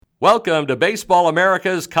Welcome to Baseball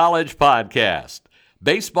America's College Podcast.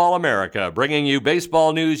 Baseball America, bringing you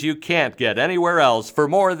baseball news you can't get anywhere else for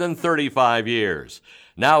more than 35 years.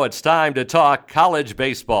 Now it's time to talk college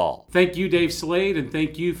baseball. Thank you, Dave Slade, and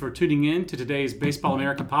thank you for tuning in to today's Baseball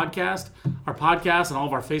America podcast. Our podcast and all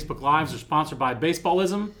of our Facebook Lives are sponsored by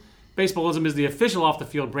Baseballism. Baseballism is the official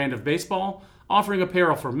off-the-field brand of baseball, offering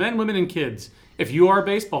apparel for men, women, and kids. If you are a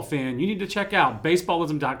baseball fan, you need to check out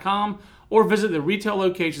baseballism.com or visit the retail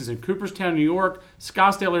locations in Cooperstown, New York,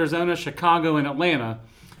 Scottsdale, Arizona, Chicago, and Atlanta.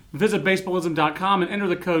 Visit baseballism.com and enter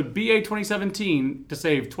the code BA2017 to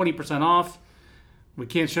save 20% off. We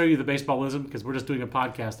can't show you the Baseballism because we're just doing a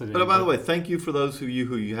podcast today. But by the way, thank you for those who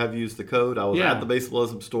you have used the code. I was at the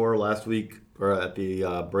Baseballism store last week, or at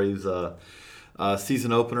the Braves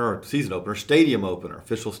stadium opener,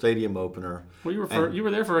 official stadium opener. Well, you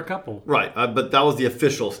were there for a couple, right? But that was the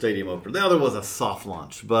official stadium opener. The other was a soft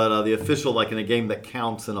launch, but the official, like in a game that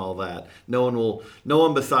counts and all that. No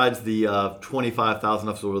one besides the 25,000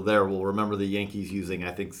 of us who were there will remember the Yankees using,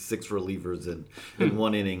 I think, 6 relievers in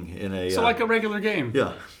one inning in a. So like a regular game.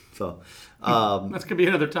 Yeah. So. That's gonna be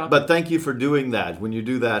another topic. But thank you for doing that. When you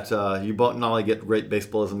do that, you not only get great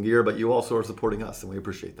Baseballism gear, but you also are supporting us, and we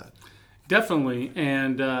appreciate that. Definitely,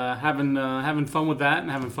 and having fun with that, and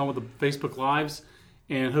having fun with the Facebook Lives,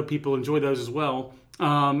 and hope people enjoy those as well.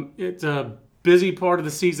 It's a busy part of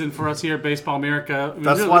the season for us here at Baseball America.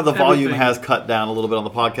 That's why the volume has cut down a little bit on the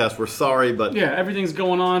podcast. We're sorry, but yeah, everything's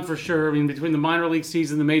going on for sure. I mean, between the minor league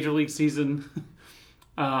season, the major league season,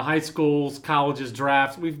 high schools, colleges,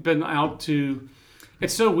 drafts, we've been out to.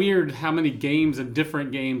 It's so weird how many games and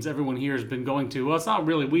different games everyone here has been going to. Well, it's not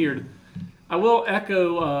really weird. I will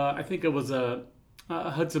echo, I think it was a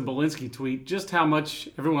Hudson Belinsky tweet, just how much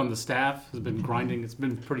everyone on the staff has been grinding. It's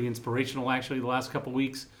been pretty inspirational, actually, the last couple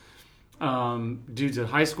weeks. Due to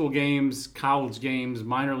high school games, college games,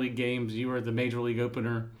 minor league games. You were at the major league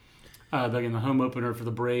opener, the home opener for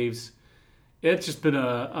the Braves. It's just been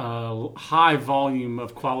a high volume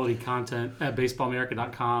of quality content at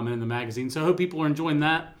baseballamerica.com and in the magazine. So I hope people are enjoying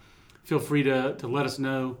that. Feel free to let us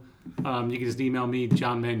know. You can just email me,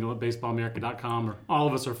 John Manuel at baseballamerica.com, or all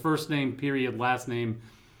of us are first name, period, last name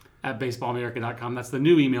at baseballamerica.com. That's the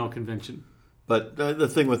new email convention. But the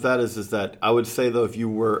thing with that is that I would say, though, if you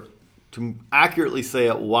were to accurately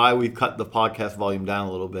say why we cut the podcast volume down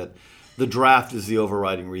a little bit, the draft is the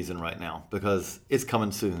overriding reason right now because it's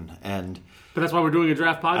coming soon. But that's why we're doing a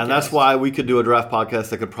draft podcast. And that's why we could do a draft podcast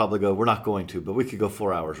that could probably go, we're not going to, but we could go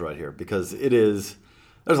 4 hours right here because there's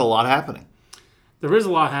a lot happening. There is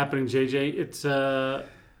a lot happening, JJ. It's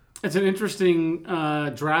an interesting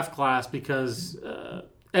draft class because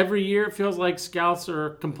every year it feels like scouts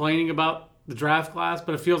are complaining about the draft class,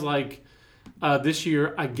 but it feels like this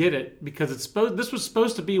year I get it because this was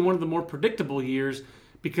supposed to be one of the more predictable years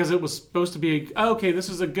because it was supposed to be, this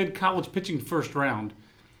is a good college pitching first round.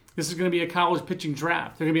 This is going to be a college pitching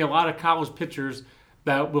draft. There are going to be a lot of college pitchers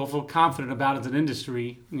that we'll feel confident about as an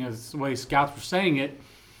industry. That's the way scouts were saying it.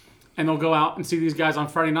 And they'll go out and see these guys on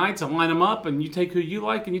Friday nights and line them up, and you take who you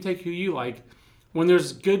like, and you take who you like. When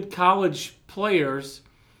there's good college players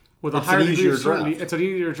with a higher degree of certainty, it's an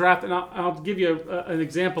easier draft. And I'll give you an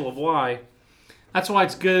example of why. That's why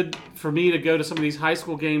it's good for me to go to some of these high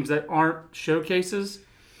school games that aren't showcases.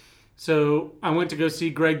 So I went to go see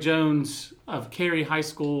Greg Jones of Cary High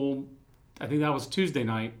School. I think that was Tuesday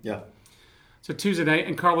night. Yeah. So Tuesday night,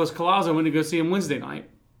 and Carlos Collazo went to go see him Wednesday night.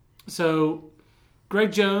 So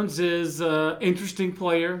Greg Jones is an interesting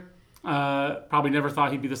player. Probably never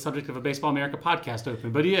thought he'd be the subject of a Baseball America podcast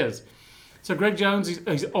open, but he is. So Greg Jones,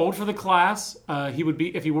 he's old for the class. He would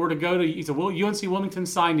be, if he were to go to, he's a UNC Wilmington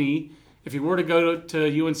signee. If he were to go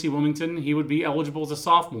to UNC Wilmington, he would be eligible as a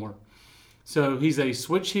sophomore. So he's a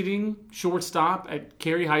switch-hitting shortstop at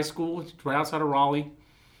Cary High School, right outside of Raleigh.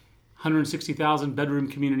 160,000 bedroom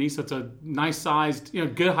community, so it's a nice-sized,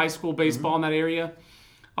 good high school baseball in that area.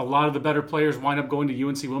 A lot of the better players wind up going to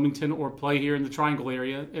UNC Wilmington or play here in the Triangle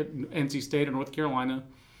area at NC State or North Carolina.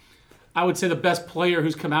 I would say the best player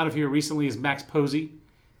who's come out of here recently is Max Posey.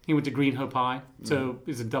 He went to Green Hope High, so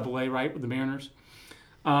he's a double-A, right, with the Mariners.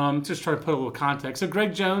 Just try to put a little context. So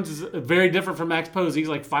Greg Jones is very different from Max Posey. He's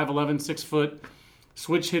like 5'11", 6 foot,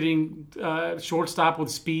 switch-hitting shortstop with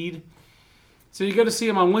speed. So you go to see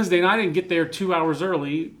him on Wednesday night and get there 2 hours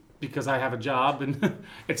early because I have a job, and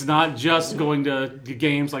it's not just going to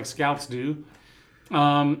games like scouts do.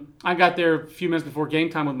 I got there a few minutes before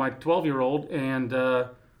game time with my 12-year-old, and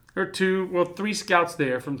there are 3 scouts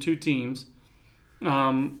there from 2 teams.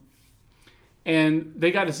 And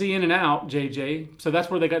they got to see in and out, JJ. So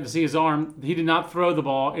that's where they got to see his arm. He did not throw the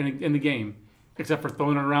ball in the game, except for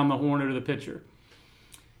throwing it around the horn or to the pitcher.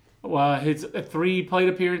 His 3 plate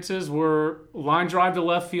appearances were line drive to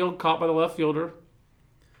left field, caught by the left fielder,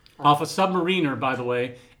 off a submariner, by the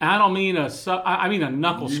way. And I don't mean I mean a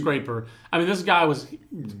knuckle scraper. I mean, this guy was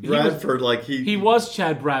Bradford, he was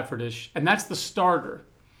Chad Bradfordish, and that's the starter.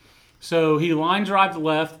 So he line drive to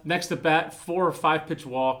left, next at bat, 4 or 5 pitch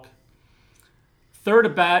walk. Third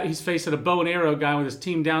at bat, he's facing a bow and arrow guy with his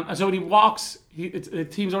team down. So when he walks, the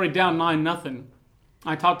team's already down 9-0.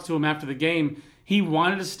 I talked to him after the game. He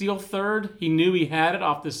wanted to steal third. He knew he had it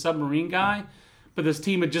off this submarine guy, but this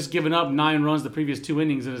team had just given up 9 runs the previous 2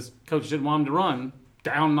 innings, and his coach didn't want him to run.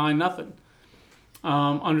 Down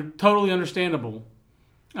 9-0. Totally understandable.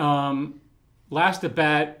 Last at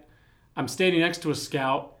bat, I'm standing next to a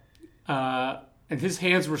scout, and his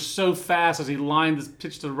hands were so fast as he lined this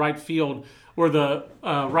pitch to the right field, where the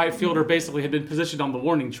right fielder basically had been positioned on the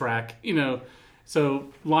warning track,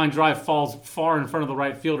 so line drive falls far in front of the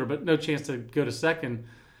right fielder, but no chance to go to second.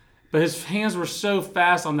 But his hands were so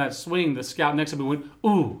fast on that swing, the scout next to him went,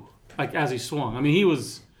 ooh, like as he swung. I mean, he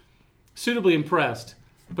was suitably impressed.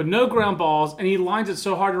 But no ground balls, and he lines it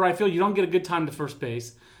so hard to right field, you don't get a good time to first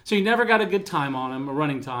base. So you never got a good time on him, a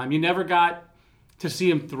running time. You never got to see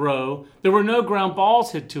him throw. There were no ground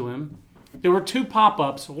balls hit to him. There were 2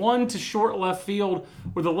 pop-ups, one to short left field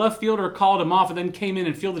where the left fielder called him off and then came in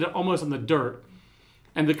and fielded it almost on the dirt.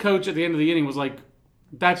 And the coach at the end of the inning was like,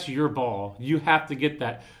 that's your ball. You have to get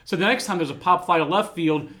that. So the next time there's a pop fly to left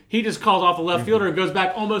field, he just calls off the left fielder and goes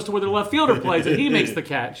back almost to where the left fielder plays, and he makes the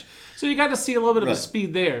catch. So you got to see a little bit of the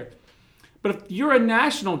speed there. But if you're a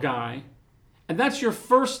national guy, and that's your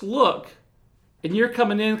first look, and you're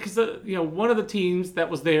coming in because one of the teams that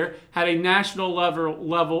was there had a national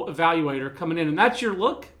level evaluator coming in, and that's your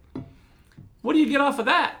look. What do you get off of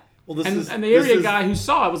that? Well, and the area guy who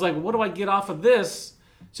saw it was like, what do I get off of this?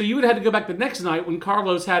 So you would have had to go back the next night when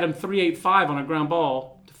Carlos had him 3-8-5 on a ground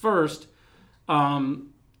ball to first.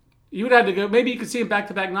 You would have to go. Maybe you could see him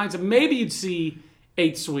back-to-back nights, and maybe you'd see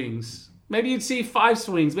 8 swings. Maybe you'd see 5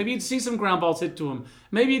 swings. Maybe you'd see some ground balls hit to him.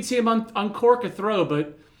 Maybe you'd see him uncork a throw,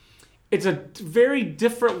 but it's a very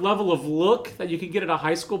different level of look that you can get at a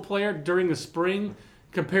high school player during the spring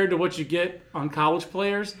compared to what you get on college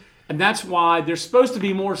players. And that's why there's supposed to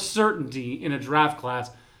be more certainty in a draft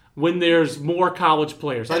class when there's more college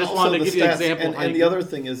players. I just wanted to give you an example. And the other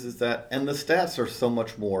thing is that, and the stats are so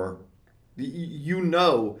much more,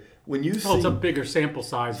 when you see... it's a bigger sample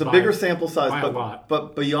size. It's a bigger sample size,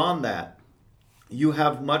 but beyond that, you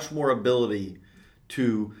have much more ability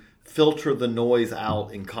to filter the noise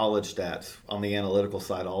out in college stats on the analytical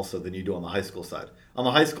side also than you do on the high school side. On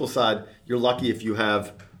the high school side, you're lucky if you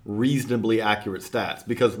have reasonably accurate stats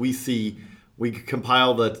because we try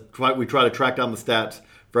to track down the stats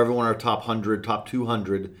for everyone in our top 100, top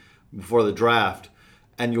 200 before the draft,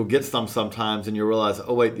 and you'll get sometimes and you'll realize,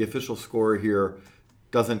 oh wait, the official scorer here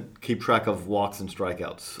doesn't keep track of walks and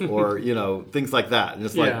strikeouts or, things like that. And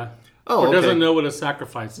it's or doesn't know what a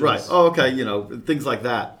sacrifice is. Right. Oh, okay, things like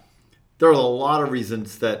that. There are a lot of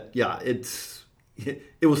reasons that,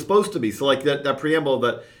 it was supposed to be. So like that preamble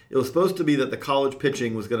that it was supposed to be that the college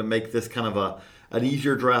pitching was going to make this kind of an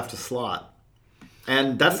easier draft to slot.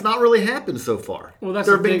 And that's not really happened so far. Well, that's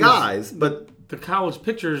there have been guys, but the college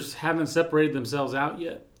pitchers haven't separated themselves out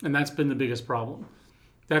yet, and that's been the biggest problem.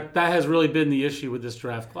 That has really been the issue with this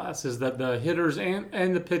draft class is that the hitters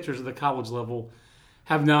and the pitchers at the college level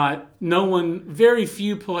have not. Very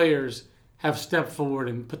few players have stepped forward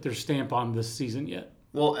and put their stamp on this season yet.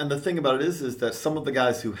 Well, and the thing about it is that some of the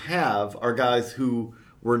guys who have are guys who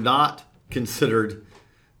were not considered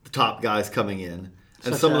the top guys coming in,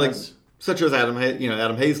 and such as Adam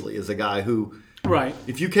Hazley is a guy who, right?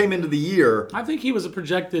 If you came into the year, I think he was a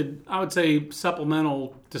projected, I would say,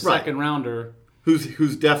 supplemental to second rounder,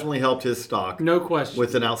 who's definitely helped his stock, no question,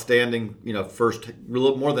 with an outstanding, first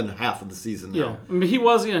more than half of the season. Now. Yeah, I mean, he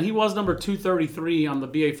was number 233 on the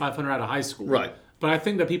BA 500 out of high school, right? But I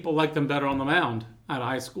think that people liked him better on the mound out of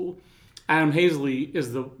high school. Adam Hazley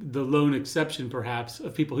is the lone exception, perhaps,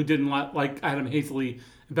 of people who didn't like Adam Hazley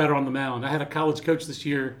better on the mound. I had a college coach this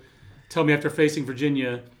year tell me after facing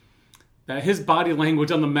Virginia that his body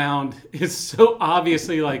language on the mound is so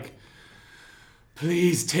obviously like,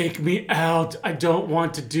 please take me out. I don't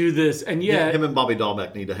want to do this. And yet... him and Bobby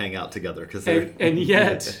Dahlbeck need to hang out together. And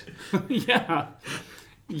yet...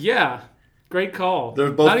 Yeah. Great call.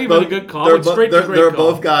 They're both, not even a good call. It's straight to great they're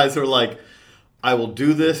call. Both guys who are like, I will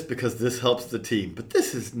do this because this helps the team. But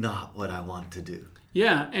this is not what I want to do.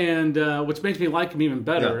 Yeah, and which makes me like him even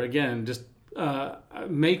better. Yeah. Again, just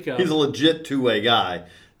makeup. He's a legit two-way guy,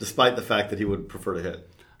 despite the fact that he would prefer to hit.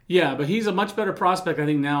 Yeah, but he's a much better prospect, I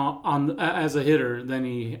think, now as a hitter than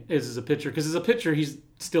he is as a pitcher. Because as a pitcher, he's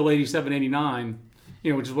still 87, 89,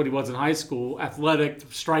 which is what he was in high school. Athletic,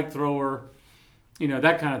 strike thrower,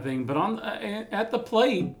 that kind of thing. But at the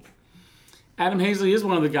plate, Adam Hazley is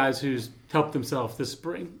one of the guys who's helped himself this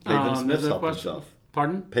spring. Pavin Smith's helped himself.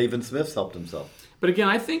 Pardon? Pavin Smith's helped himself. But again,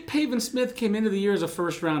 I think Pavin Smith came into the year as a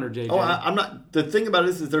first rounder, JJ. Oh, I'm not. The thing about it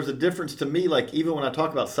is there's a difference to me. Like even when I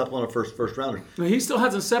talk about supplemental first rounder, he still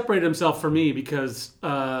hasn't separated himself for me because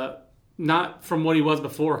not from what he was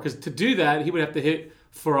before. Because to do that, he would have to hit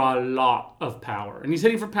for a lot of power, and he's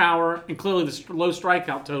hitting for power. And clearly, the low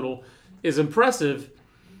strikeout total is impressive.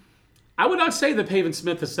 I would not say that Pavin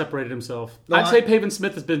Smith has separated himself. I'd say Pavin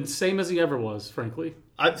Smith has been the same as he ever was, frankly.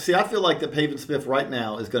 I feel like that Pavin Smith right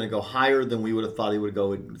now is going to go higher than we would have thought he would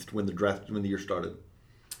go when the year started.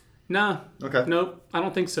 Nah. Okay. Nope. I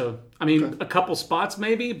don't think so. I mean, a couple spots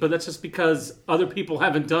maybe, but that's just because other people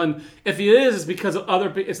haven't done. If he is, it's because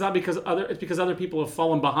It's not because It's because other people have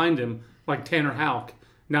fallen behind him, like Tanner Houck.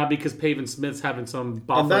 Not because Pavin Smith's having some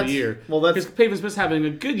bomb of a year. Because Pavin Smith's having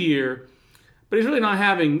a good year, but he's really not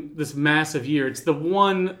having this massive year. It's the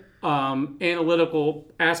one analytical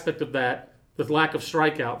aspect of that, the lack of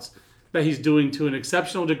strikeouts, that he's doing to an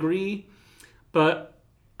exceptional degree. But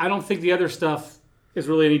I don't think the other stuff is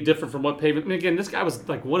really any different from what Pavin. I mean, again, this guy was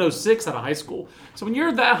like 106 out of high school. So when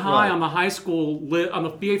you're that high on the high school on the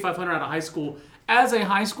BA 500 out of high school as a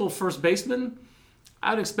high school first baseman,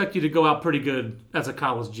 I'd expect you to go out pretty good as a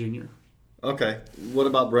college junior. Okay. What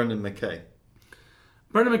about Brendan McKay?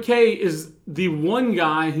 Brendan McKay is the one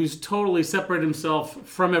guy who's totally separated himself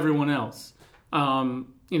from everyone else.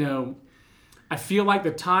 I feel like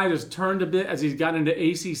the tide has turned a bit as he's gotten into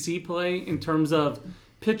ACC play in terms of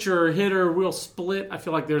pitcher, hitter, real split. I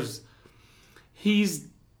feel like he's,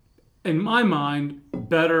 in my mind,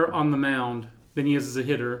 better on the mound than he is as a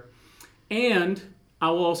hitter. And I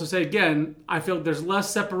will also say, again, I feel like there's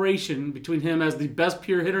less separation between him as the best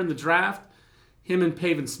pure hitter in the draft, him and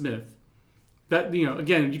Pavin Smith. That,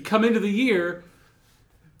 again, you come into the year,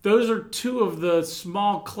 those are two of the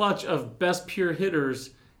small clutch of best pure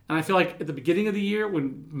hitters. And I feel like at the beginning of the year,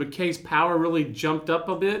 when McKay's power really jumped up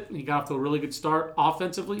a bit, and he got off to a really good start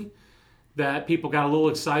offensively, that people got a little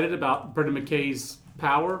excited about Brendan McKay's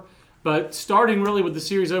power. But starting really with the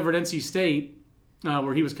series over at NC State,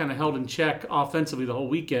 where he was kind of held in check offensively the whole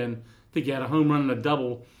weekend, I think he had a home run and a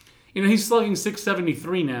double. He's slugging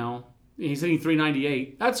 .673 now. He's hitting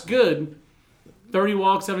 .398. That's good. 30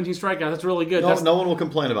 walks, 17 strikeouts. That's really good. No one will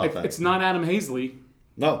complain about that. It's not Adam Hazley.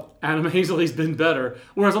 No. Adam Hazley's been better.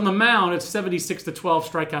 Whereas on the mound, it's 76 to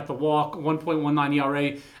 12 strikeout to walk, 1.19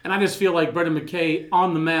 ERA. And I just feel like Brendan McKay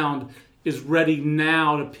on the mound is ready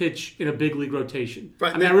now to pitch in a big league rotation.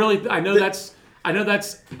 Right. I mean, I know that's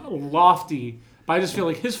lofty, but I just feel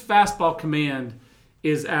like his fastball command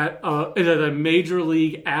is at a major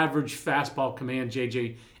league average fastball command,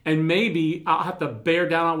 JJ. And maybe I'll have to bear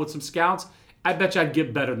down on it with some scouts. I bet you I'd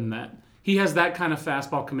get better than that. He has that kind of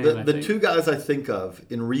fastball command. The two guys I think of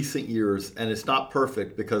in recent years, and it's not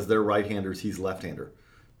perfect because they're right-handers, he's left-hander.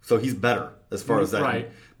 So he's better as far as that.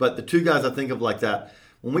 Right. But the two guys I think of like that,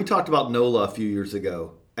 when we talked about Nola a few years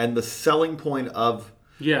ago, and the selling point of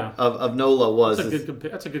Nola was...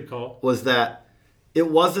 That's a good call. Was that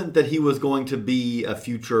it wasn't that he was going to be a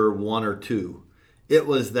future 1 or 2. It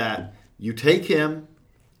was that you take him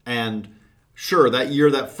and... Sure,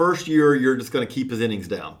 that first year, you're just going to keep his innings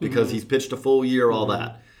down because he's pitched a full year, all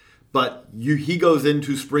that. But he goes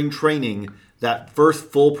into spring training, that first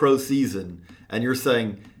full pro season, and you're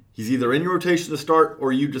saying he's either in your rotation to start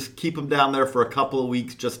or you just keep him down there for a couple of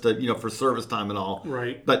weeks just to, for service time and all.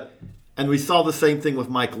 Right. And we saw the same thing with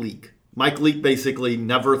Mike Leake. Mike Leake basically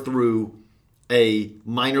never threw a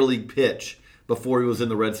minor league pitch before he was in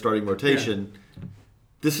the Red starting rotation. Yeah.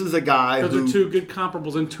 This is a guy Those are two good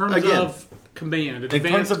comparables in terms of command,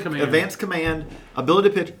 advanced command, ability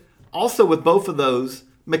to pitch. Also, with both of those,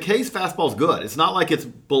 McKay's fastball's good. It's not like it's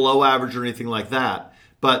below average or anything like that,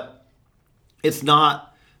 but it's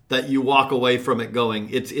not that you walk away from it going,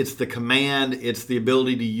 it's the command, it's the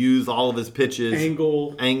ability to use all of his pitches,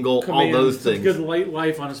 angle, command, all those things. It's a good light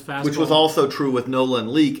life on his fastball. Which was also true with Nola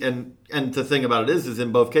and Leake. And the thing about it is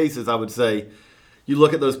in both cases, I would say, you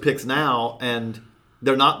look at those picks now and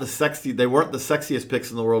they weren't the sexiest picks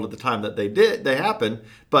in the world at the time that they happened,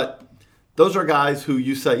 but those are guys who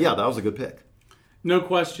you say, yeah, that was a good pick. No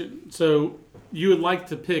question. So you would like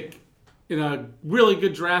to pick in a really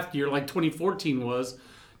good draft year like 2014 was,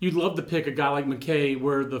 you'd love to pick a guy like McKay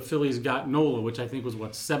where the Phillies got Nola, which I think was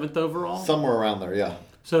 7th overall? Somewhere around there, yeah.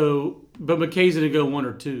 So, but McKay's going to go 1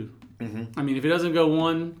 or 2. Mm-hmm. I mean, if he doesn't go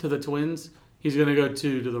 1 to the Twins, He's going to go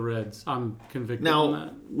 2 to the Reds. I'm convicted on Now,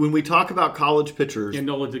 that. when we talk about college pitchers, And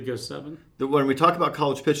Nola did go 7. when we talk about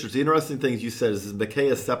college pitchers, the interesting thing you said is McKay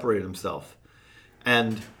has separated himself.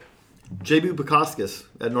 And J.B. Bukauskas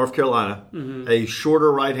at North Carolina, a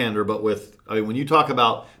shorter right-hander, but when you talk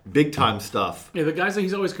about big-time stuff. Yeah, the guys that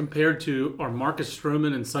he's always compared to are Marcus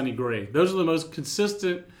Stroman and Sonny Gray. Those are the most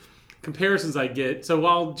consistent comparisons I get. So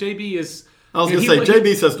while JB is... I was going to say,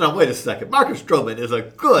 JB says, no, wait a second. Marcus Stroman is a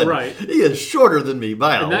good... Right. He is shorter than me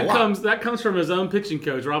by a lot. That comes from his own pitching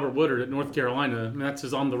coach, Robert Woodard at North Carolina. And that's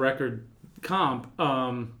his on-the-record comp.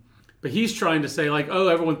 But he's trying to say, like, oh,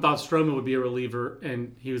 everyone thought Stroman would be a reliever,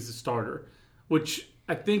 and he was the starter, which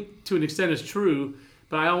I think to an extent is true.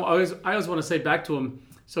 But I always want to say back to him,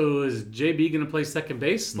 so is JB going to play second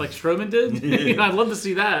base like Stroman did? I'd love to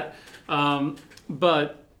see that.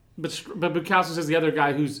 But Bukauskas is the other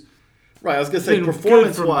guy who's right. I was going to say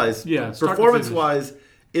performance-wise. Start performance-wise,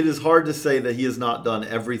 it is hard to say that he has not done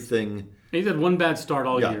everything. He had one bad start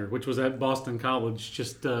all year, which was at Boston College,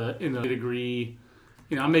 just in a degree.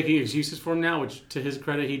 I'm making excuses for him now, which to his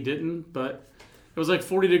credit he didn't, but it was like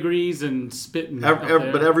 40 degrees and spitting.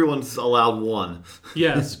 But everyone's allowed one.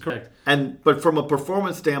 Yes, correct. But from a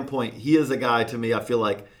performance standpoint, he is a guy, to me, I feel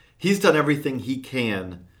like he's done everything he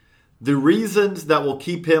can. The reasons that will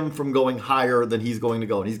keep him from going higher than he's going to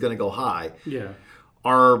go, and he's going to go high,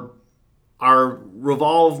 are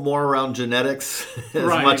revolve more around genetics as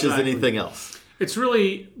much as anything else. It's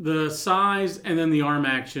really the size and then the arm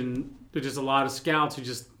action. There's just a lot of scouts who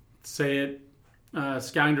just say it,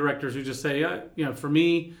 scouting directors who just say, for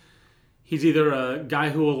me, he's either a guy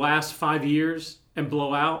who will last 5 years and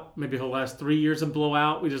blow out. Maybe he'll last 3 years and blow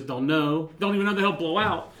out. We just don't know. Don't even know that he'll blow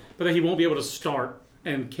out, but that he won't be able to start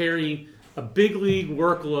and carry a big league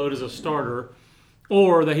workload as a starter,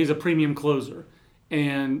 or that he's a premium closer.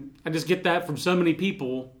 And I just get that from so many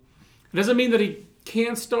people. It doesn't mean that he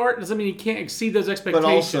can't start. It doesn't mean he can't exceed those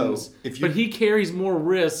expectations. But he carries more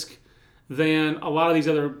risk than a lot of these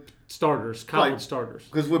other starters, college starters.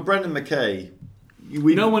 Because with Brendan McKay,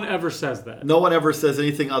 no one ever says that. No one ever says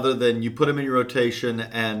anything other than you put him in your rotation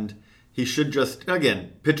and he should just,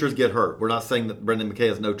 again, pitchers get hurt. We're not saying that Brendan McKay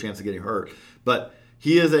has no chance of getting hurt. But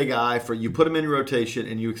he is a guy for you put him in your rotation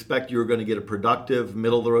and you expect you're going to get a productive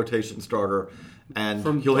middle-of-the-rotation starter.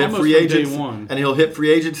 And he'll hit free agency, and he'll hit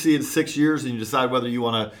free agency in 6 years, and you decide whether you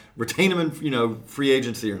want to retain him in free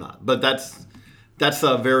agency or not. But that's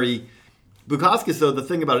a very Bukauskas, though, the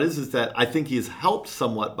thing about it is that I think he's helped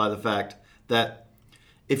somewhat by the fact that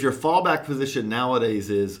if your fallback position nowadays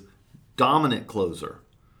is dominant closer,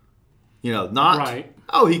 not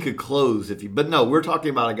he could close but no, we're talking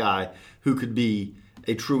about a guy who could be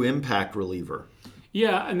a true impact reliever.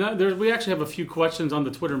 Yeah, and we actually have a few questions on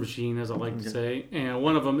the Twitter machine, as I like to say, and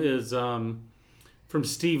one of them is from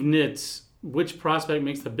Steve Nitz. Which prospect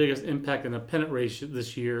makes the biggest impact in the pennant race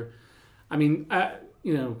this year? I mean,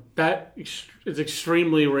 that is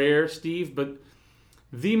extremely rare, Steve, but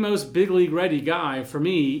the most big league ready guy for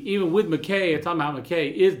me, even with McKay, I'm talking about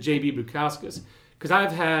McKay, is J.B. Bukauskas. Because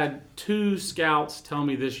I've had 2 scouts tell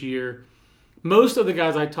me this year, most of the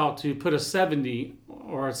guys I talked to put a 70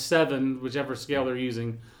 or a 7, whichever scale they're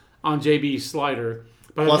using, on JB's slider.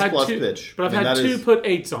 But plus pitch. But I've had 2 put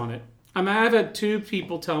 8s on it. I mean, I've had 2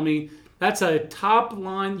 people tell me that's a top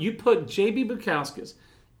line. You put JB Bukauskas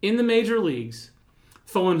in the major leagues,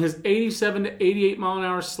 throwing his 87 to 88 mile an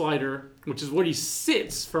hour slider, which is what he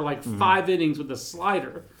sits for like 5 innings with the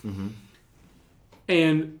slider. Mm-hmm.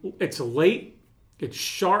 And it's late, it's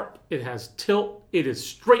sharp, it has tilt, it is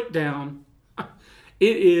straight down.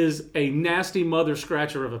 It is a nasty mother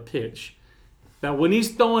scratcher of a pitch. Now, when he's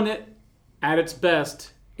throwing it at its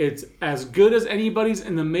best, it's as good as anybody's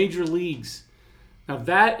in the major leagues. Now,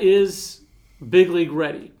 that is big league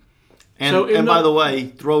ready. And by the way,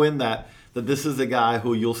 throw in that this is a guy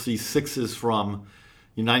who you'll see 6s from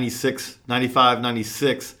 96, 95,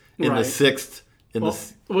 96 in the 6th.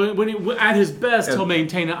 When he, at his best, he'll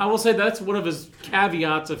maintain it. I will say that's one of his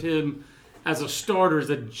caveats of him as a starter is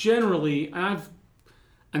that generally, I've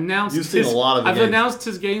announced announced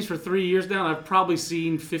his games for 3 years now, and I've probably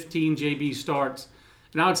seen 15 JB starts.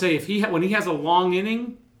 And I would say when he has a long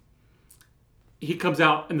inning, he comes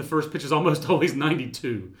out and the first pitch is almost always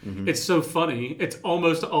 92. Mm-hmm. It's so funny. It's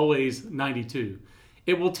almost always 92.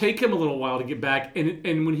 It will take him a little while to get back.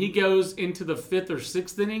 And when he goes into the 5th or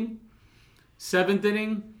 6th inning, 7th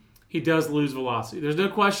inning, he does lose velocity. There's no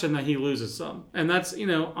question that he loses some. And that's,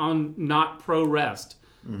 on not pro rest.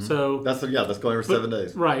 Mm-hmm. So that's going over 7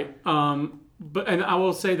 days. Right. But I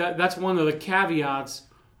will say that's one of the caveats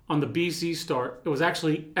on the BC start. It was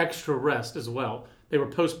actually extra rest as well. They were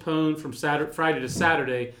postponed from Friday to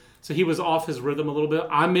Saturday So he was off his rhythm a little bit.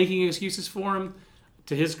 I'm making excuses for him.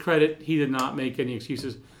 To his credit, he did not make any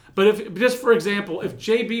excuses. But if, just for example, if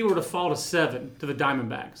JB were to fall to 7 to the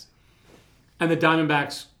Diamondbacks, and the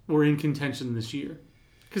Diamondbacks were in contention this year,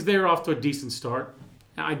 because they were off to a decent start,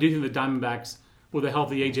 and I do think the Diamondbacks, with a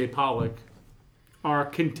healthy A.J. Pollock, are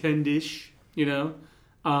contendish, then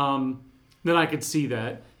I could see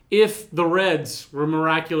that. If the Reds were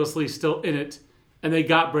miraculously still in it, and they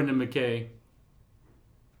got Brendan McKay,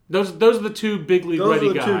 those are the two big league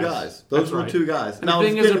ready guys. Those are the two guys. And now, the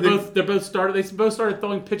thing is, they both started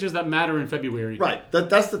throwing pitches that matter in February. Right.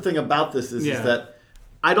 That's the thing about this is that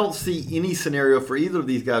I don't see any scenario for either of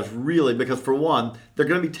these guys really, because for one, they're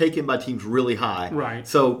going to be taken by teams really high. Right.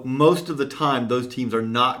 So most of the time, those teams are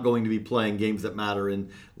not going to be playing games that matter in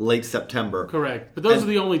late September. Correct. But those are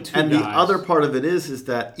the only two guys. And the other part of it is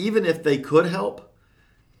that even if they could help,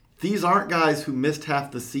 these aren't guys who missed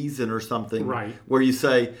half the season or something. Right. Where you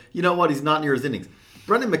say, you know what, he's not near his innings.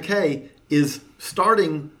 Brendan McKay is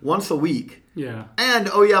starting once a week. Yeah. And,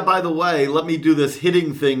 by the way, let me do this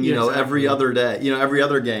hitting thing, every other day, every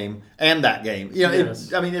other game and that game.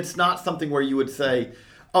 Yes. It's not something where you would say,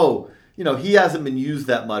 he hasn't been used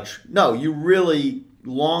that much. No, you really,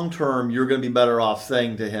 long term, you're going to be better off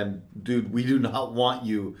saying to him, dude, we do not want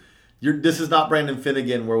you. This is not Brandon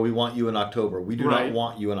Finnegan where we want you in October. We do not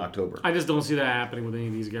want you in October. I just don't see that happening with any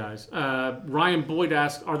of these guys. Ryan Boyd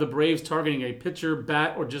asks, are the Braves targeting a pitcher,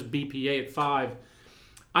 bat, or just BPA at 5?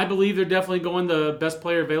 I believe they're definitely going the best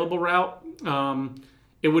player available route.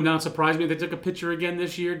 It would not surprise me if they took a pitcher again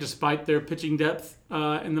this year, despite their pitching depth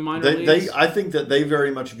in the minor leagues. I think that they very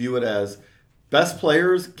much view it as best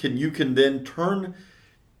players. You can then turn...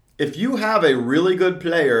 If you have a really good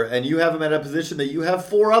player and you have him at a position that you have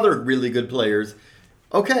 4 other really good players,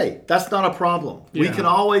 okay, that's not a problem. Yeah. We can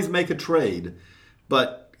always make a trade.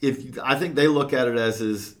 But I think they look at it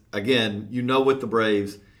as again, with the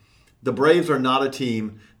Braves are not a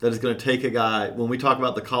team that is going to take a guy. When we talk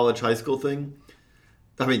about the college high school thing,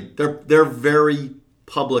 they're very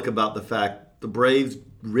public about the fact the Braves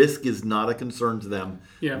risk is not a concern to them.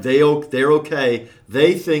 Yeah. They're okay.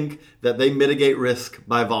 They think that they mitigate risk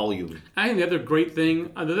by volume. I think the other great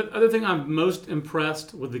thing, the other thing I'm most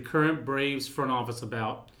impressed with the current Braves front office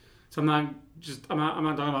about. So I'm not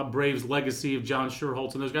talking about Braves legacy of John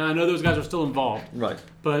Schuerholz and those guys. I know those guys are still involved. Right.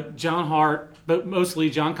 But John Hart, but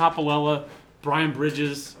mostly John Coppolella, Brian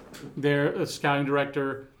Bridges, their scouting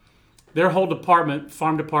director, their whole department,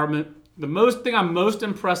 farm department. The thing I'm most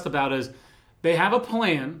impressed about is they have a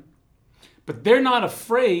plan, but they're not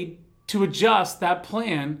afraid to adjust that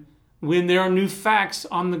plan when there are new facts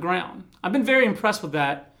on the ground. I've been very impressed with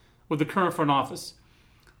that with the current front office.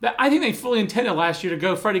 I think they fully intended last year to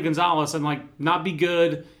go Freddie Gonzalez and not be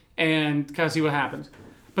good and kind of see what happens.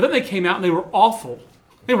 But then they came out and they were awful.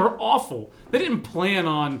 They were awful. They didn't plan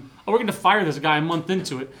on, we're going to fire this guy a month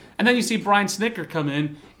into it. And then you see Brian Snitker come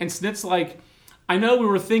in, and Snit's like, I know we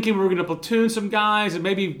were thinking we were going to platoon some guys and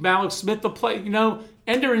maybe Malik Smith will play.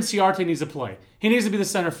 Ender Inciarte needs to play. He needs to be the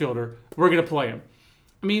center fielder. We're going to play him.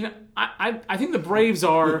 I think the Braves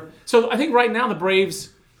are... So I think right now the Braves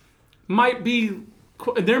might be,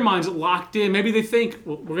 in their minds, locked in. Maybe they think,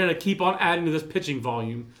 we're going to keep on adding to this pitching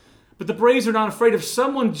volume. But the Braves are not afraid. If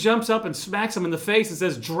someone jumps up and smacks them in the face and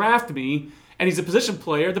says, draft me, and he's a position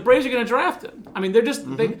player, the Braves are going to draft him. They're just...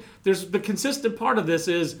 there's the consistent part of this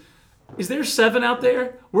is there 7 out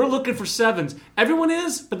there? We're looking for 7s. Everyone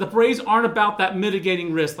is, but the Braves aren't about that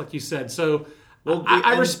mitigating risk, like you said. So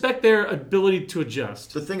I respect their ability to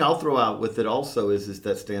adjust. The thing I'll throw out with it also is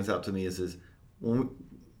that stands out to me is when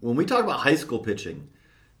we talk about high school pitching,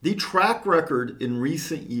 the track record in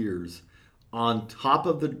recent years on top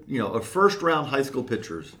of of first-round high school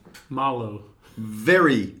pitchers, Malo,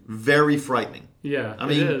 very, very frightening. Yeah,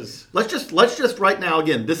 it is. Let's just right now,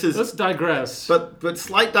 again, let's digress. But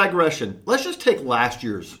slight digression. Let's just take last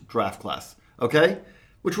year's draft class, okay?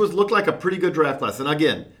 Which looked like a pretty good draft class. And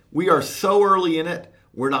again, we are so early in it,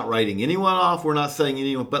 we're not writing anyone off, we're not saying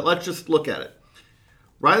anyone, but let's just look at it.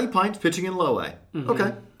 Riley Pines pitching in low A. Mm-hmm.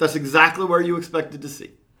 Okay, that's exactly where you expected to see.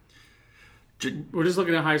 We're just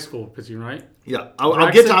looking at high school pitching, right? Yeah,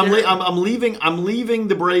 I'll get to. I'm leaving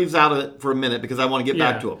the Braves out of it for a minute because I want to get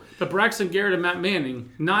back to them. But Braxton Garrett and Matt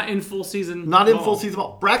Manning, not in full season. Full season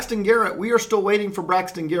ball. Braxton Garrett. We are still waiting for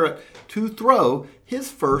Braxton Garrett to throw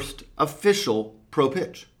his first official pro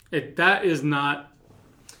pitch. That's not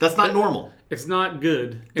normal. It's not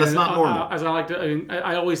good. That's not normal. As I like to,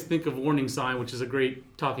 I always think of Warning Sign, which is a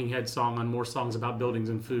great Talking Head song on more songs about buildings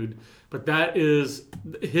and food. But that is,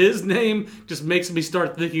 his name just makes me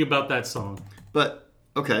start thinking about that song. But,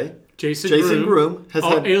 okay. Jason Groom has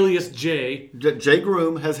had alias Jay. Jay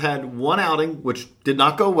Groom has had one outing which did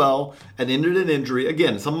not go well and ended in injury.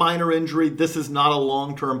 Again, it's a minor injury. This is not a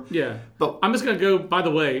long-term. Yeah. But I'm just going to go, by the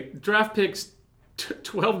way, draft picks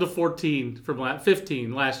 12 to 14 from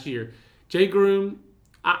 15 last year. Jay Groom,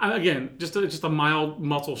 again, just a mild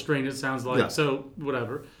muscle strain, it sounds like. Yeah. So,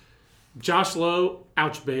 whatever. Josh Lowe,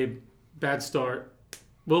 ouch, babe. Bad start.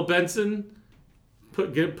 Will Benson,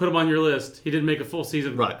 put him on your list. He didn't make a full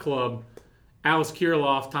season club. Alex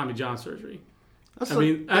Kirilloff, Tommy John surgery. That's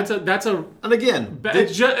a. And again,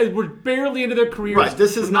 we're barely into their careers. Right.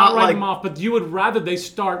 This is we're not writing like them off, but you would rather they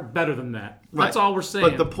start better than that. Right. That's all we're saying.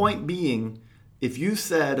 But the point being, if you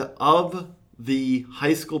said of the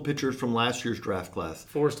high school pitchers from last year's draft class,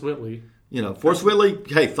 Forrest Whitley. Forrest Whitley,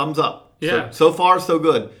 hey, thumbs up. Yeah. So far, so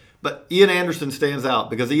good. But Ian Anderson stands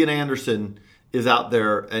out because Ian Anderson is out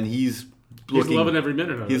there and he's loving every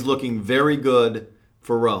minute of it. He's looking very good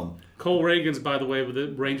for Rome. Cole Reagans, by the way, with the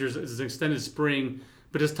Rangers is an extended spring,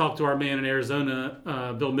 but just talked to our man in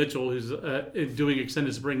Arizona, Bill Mitchell, who's doing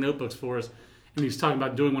extended spring notebooks for us, and he's talking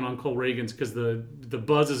about doing one on Cole Reagans because the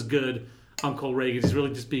buzz is good on Cole Reagans. He's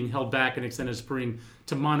really just being held back in extended spring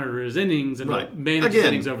to monitor his innings and manage his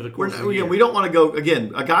innings over the course of the year. We don't want to go,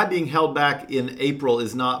 again, a guy being held back in April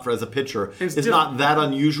is not, as a pitcher, is not that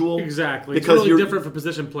unusual. Exactly. Because it's really different for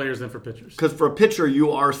position players than for pitchers. Because for a pitcher,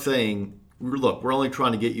 you are saying, look, we're only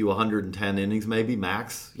trying to get you 110 innings maybe,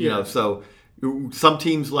 max. You know, so some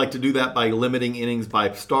teams like to do that by limiting innings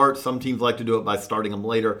by start. Some teams like to do it by starting them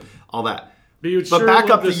later, all that. But you'd sure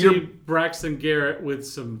love to see Braxton Garrett with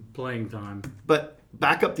some playing time. But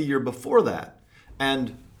back up the year before that,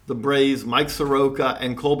 and the Braves, Mike Soroka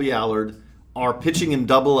and Colby Allard are pitching in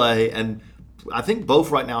Double-A, and I think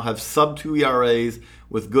both right now have sub-2 ERAs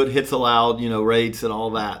with good hits allowed, rates and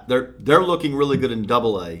all that. They're looking really good in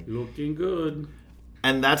Double-A. Looking good.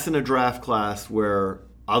 And that's in a draft class where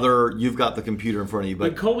you've got the computer in front of you.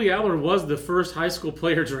 But Colby Allard was the first high school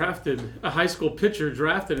pitcher drafted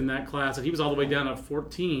in that class, and he was all the way down at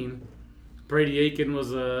 14. Brady Aiken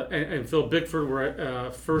was and Phil Bickford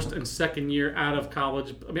were first and second year out of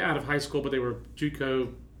high school, but they were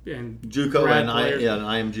JUCO and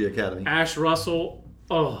IMG Academy. Ash Russell,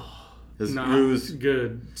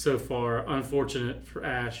 good so far. Unfortunate for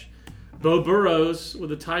Ash. Bo Burrows with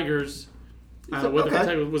the Tigers. Was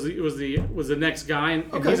the next guy,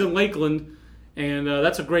 and he's in Lakeland, and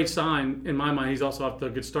that's a great sign in my mind. He's also off to a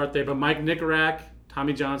good start there. But Mike Nicorak,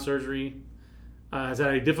 Tommy John surgery, has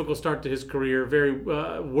had a difficult start to his career. Very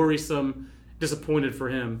worrisome, disappointed for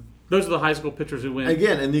him. Those are the high school pitchers who win.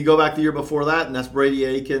 Again, and you go back the year before that, and that's Brady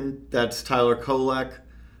Aiken, that's Tyler Kolek.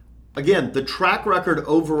 Again, the track record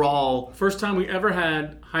overall. First time we ever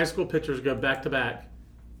had high school pitchers go back-to-back,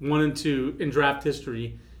 1 and 2 in draft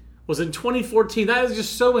history, was in 2014. That is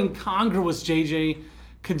just so incongruous, JJ,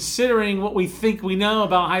 considering what we think we know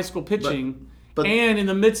about high school pitching, and in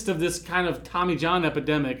the midst of this kind of Tommy John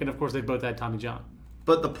epidemic, and of course they both had Tommy John.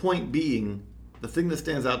 But the point being, the thing that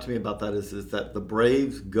stands out to me about that is that the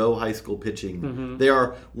Braves go high school pitching. Mm-hmm. They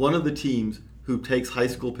are one of the teams who takes high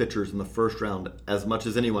school pitchers in the first round as much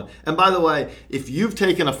as anyone. And by the way, if you've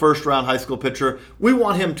taken a first-round high school pitcher, we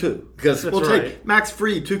want him too. Because we'll take Max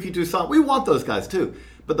Fried, Touki Toussaint. We want those guys too.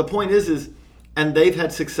 But the point is, and they've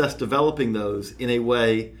had success developing those in a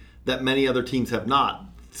way that many other teams have not.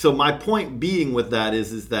 So my point being with that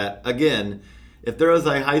is that, again, if there is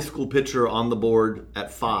a high school pitcher on the board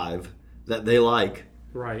at 5 that they like,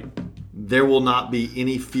 there will not be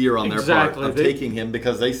any fear on their part of taking him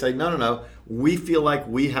because they say, no, we feel like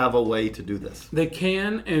we have a way to do this. They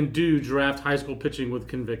can and do draft high school pitching with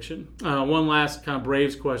conviction. One last kind of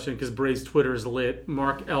Braves question because Braves Twitter is lit.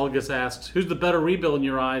 Mark Elgus asks, who's the better rebuild in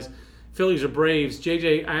your eyes, Phillies or Braves?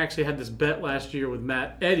 JJ, I actually had this bet last year with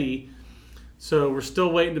Matt Eddy, so we're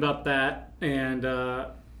still waiting about that. And I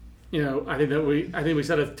think we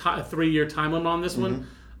set a 3-year time limit on this one.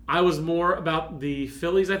 I was more about the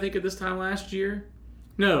Phillies, I think, at this time last year.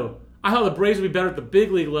 No, I thought the Braves would be better at the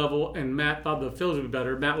big league level, and Matt thought the Phillies would be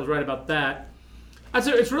better. Matt was right about that. It's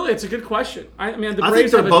a good question. The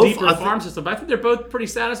Braves have a deeper farm system, but I think they're both pretty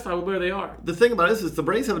satisfied with where they are. The thing about it is the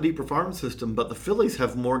Braves have a deeper farm system, but the Phillies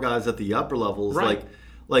have more guys at the upper levels. Right.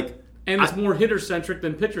 And it's more hitter-centric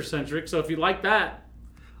than pitcher-centric, so if you like that.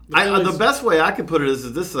 The best way I could put it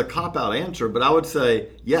is this is a cop-out answer, but I would say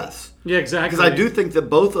yes. Yeah, exactly. Because I do think that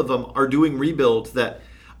both of them are doing rebuilds that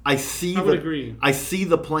I would agree. I see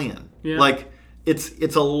the plan. Yeah.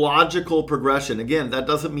 It's a logical progression. Again, that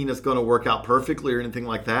doesn't mean it's going to work out perfectly or anything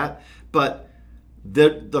like that. But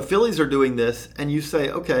the Phillies are doing this, and you say,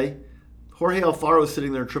 okay, Jorge Alfaro is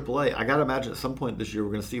sitting there in AAA. I got to imagine at some point this year we're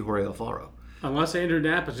going to see Jorge Alfaro. Unless Andrew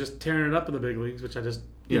Knapp is just tearing it up in the big leagues, which I just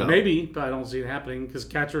maybe, but I don't see it happening because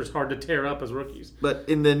catcher is hard to tear up as rookies.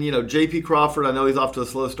 And then J.P. Crawford, I know he's off to a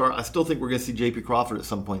slow start. I still think we're going to see J.P. Crawford at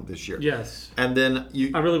some point this year. Yes. And then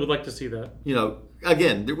I really would like to see that.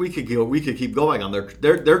 Again, we could keep going on their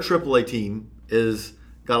AAA team is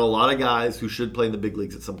got a lot of guys who should play in the big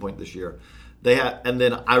leagues at some point this year. And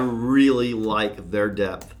then I really like their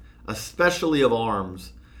depth, especially of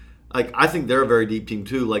arms. Like I think they're a very deep team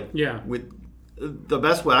too. With the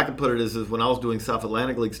best way I can put it is when I was doing South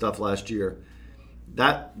Atlantic League stuff last year,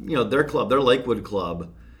 that their club, their Lakewood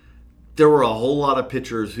club, there were a whole lot of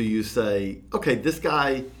pitchers who you say, okay, this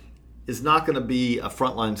guy is not going to be a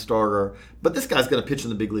frontline starter, but this guy's going to pitch in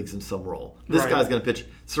the big leagues in some role. This guy's going to pitch.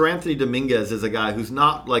 Sir Anthony Dominguez is a guy who's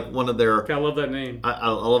not like one of their. I love that name. I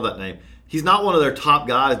love that name. He's not one of their top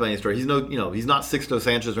guys by any stretch. He's he's not Sixto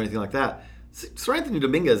Sanchez or anything like that. Sir Anthony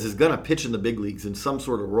Dominguez is going to pitch in the big leagues in some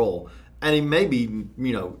sort of role, and he may be,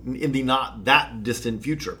 in the not that distant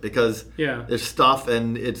future because there's stuff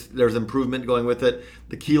and there's improvement going with it.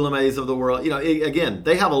 The Keelames of the world, again,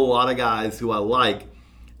 they have a lot of guys who I like,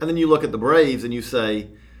 and then you look at the Braves and you say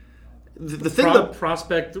the thing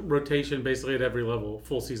prospect rotation basically at every level,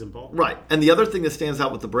 full season ball. Right, and the other thing that stands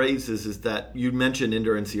out with the Braves is that you mentioned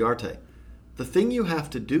Ender Inciarte. The thing you have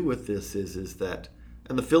to do with this is that,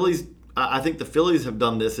 and the Phillies. I think the Phillies have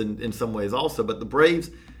done this in some ways also, but the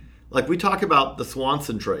Braves, like we talk about the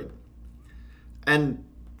Swanson trade, and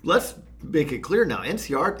let's make it clear now, Ender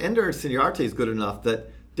Inciarte is good enough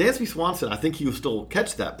that Dansby Swanson, I think he will still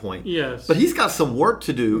catch that point. Yes. But he's got some work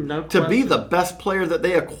to do to be the best player that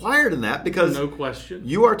they acquired in that because no question.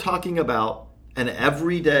 You are talking about an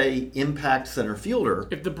everyday impact center fielder.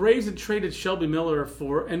 If the Braves had traded Shelby Miller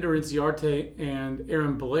for Ender Inciarte and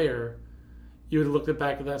Aaron Blair, you would have looked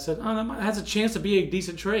back at that and said, that has a chance to be a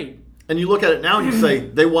decent trade. And you look at it now and you say,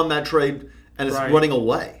 they won that trade and it's running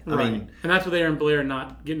away. I mean, and that's with Aaron Blair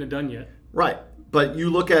not getting it done yet. Right. But you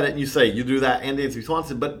look at it and you say, you do that and Dansby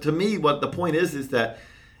Swanson. But to me, what the point is that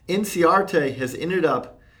Inciarte has ended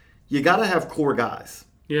up, you got to have core guys.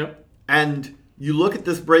 Yep. And you look at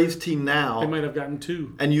this Braves team now. They might have gotten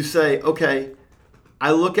two. And you say, okay, I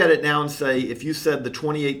look at it now and say, if you said the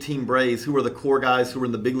 2018 Braves, who are the core guys who are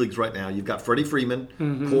in the big leagues right now? You've got Freddie Freeman,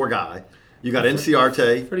 core guy. You got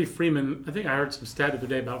Inciarte. Freddie Freeman, I think I heard some stat the other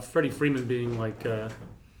day about Freddie Freeman being like,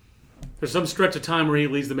 there's some stretch of time where he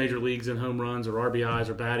leads the major leagues in home runs or RBIs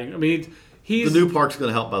or batting. I mean, he's... The new park's going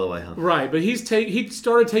to help, by the way, huh? Right, but he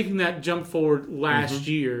started taking that jump forward last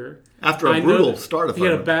year. After a brutal start. He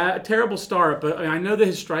had a terrible start, but I know that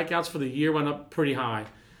his strikeouts for the year went up pretty high.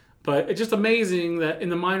 But it's just amazing that in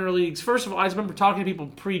the minor leagues, first of all, I just remember talking to people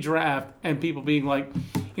pre-draft and people being like,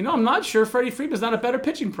 I'm not sure Freddie Freeman's not a better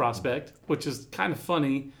pitching prospect, which is kind of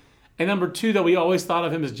funny. And number two, that we always thought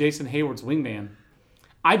of him as Jason Hayward's wingman.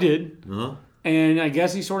 I did. Uh-huh. And I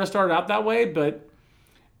guess he sort of started out that way, but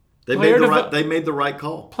they made the right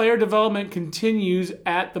call. Player development continues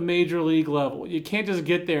at the major league level. You can't just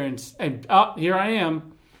get there and here I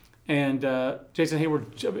am. And Jason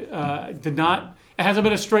Hayward did not... It hasn't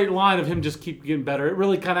been a straight line of him just keep getting better. It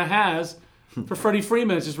really kind of has. For Freddie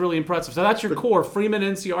Freeman, it's just really impressive. So that's your core. Freeman,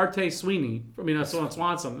 Inciarte, Sweeney.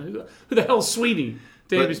 Swanson. Who the hell is Sweeney?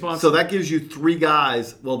 David Swanson. So that gives you three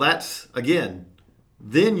guys. Well, that's, again,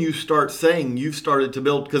 then you start saying you've started to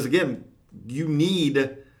build. Because, again, you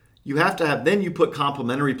have to have, then you put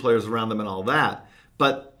complementary players around them and all that.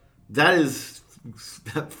 But that is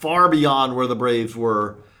far beyond where the Braves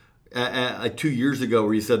were 2 years ago,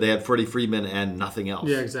 where you said they had Freddie Freeman and nothing else.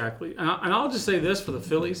 Yeah, exactly. And I'll just say this for the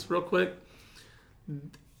Phillies real quick.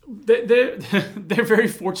 They're very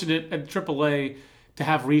fortunate at AAA to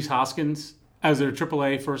have Rhys Hoskins as their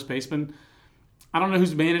AAA first baseman. I don't know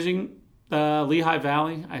who's managing Lehigh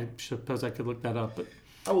Valley. I suppose I could look that up. But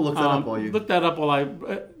I will look that up while you... Look that up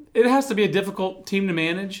it has to be a difficult team to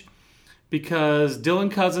manage because Dylan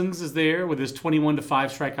Cousins is there with his 21-5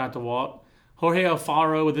 strikeout to walk. Jorge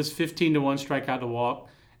Alfaro with his 15-1 strikeout to walk.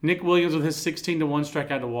 Nick Williams with his 16-1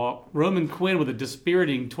 strikeout to walk. Roman Quinn with a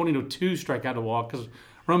dispiriting 20-2 strikeout to walk because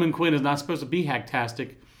Roman Quinn is not supposed to be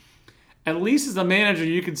hacktastic. At least as a manager,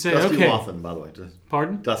 you can say, Dusty okay. Wathan, by the way.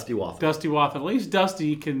 Pardon? Dusty Wathan. Dusty Wathan. At least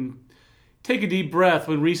Dusty can take a deep breath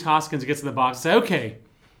when Rhys Hoskins gets in the box and say, okay,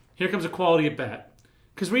 here comes a quality at bat.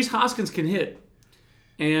 Because Rhys Hoskins can hit.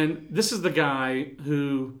 And this is the guy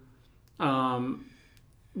who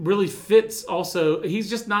really fits also. He's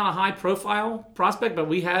just not a high-profile prospect, but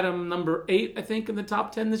we had him number 8, I think, in the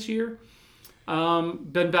top 10 this year.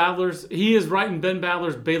 Ben Badler's, he is right in Ben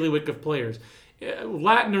Badler's bailiwick of players.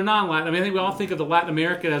 Latin or non-Latin, I think we all think of the Latin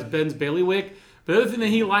America as Ben's bailiwick. But the other thing that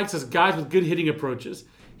he likes is guys with good hitting approaches.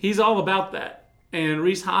 he's all about that. And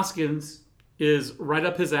Reese Hoskins is right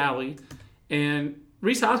up his alley. And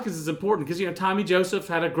Reese Hoskins is important because, Tommy Joseph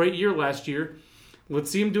had a great year last year. Let's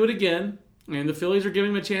see him do it again. And the Phillies are giving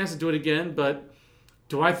him a chance to do it again. But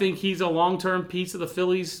do I think he's a long-term piece of the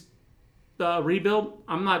Phillies rebuild?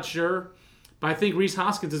 I'm not sure. But I think Reese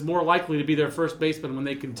Hoskins is more likely to be their first baseman when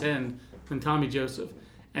they contend than Tommy Joseph.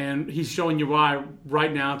 And he's showing you why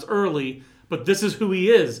right now. It's early, but this is who he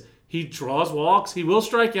is. He draws walks. He will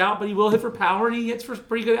strike out, but he will hit for power, and he hits for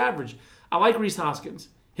pretty good average. I like Reese Hoskins.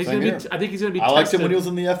 I think he's going to be tested. I liked him when he was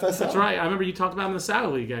in the FSL. That's right. I remember you talked about him in the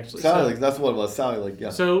Sally League, actually. Sally League, that's what it was. Sally League, yeah.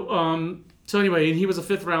 So anyway, and he was a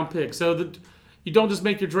 5th-round pick. So you don't just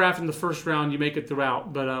make your draft in the first round, you make it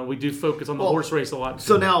throughout. But we do focus on the horse race a lot.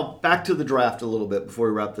 So now, back to the draft a little bit before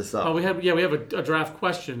we wrap this up. We have a draft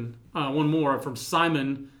question, one more, from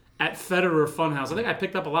Simon at Federer Funhouse. I think I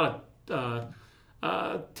picked up a lot of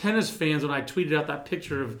tennis fans when I tweeted out that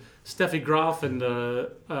picture of Steffi Graf and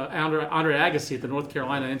Andre Agassi at the North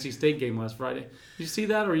Carolina NC State game last Friday. Did you see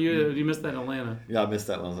that, or you missed that in Atlanta? Yeah, I missed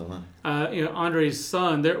that one in Atlanta. Andre's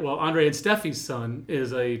son, Andre and Steffi's son,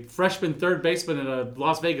 is a freshman third baseman at a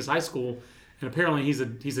Las Vegas high school, and apparently he's a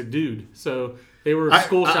dude. So they were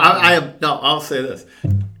school shopping. I'll say this.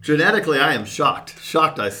 Genetically, I am shocked.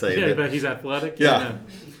 Shocked, I say. Yeah, but he's athletic. Yeah.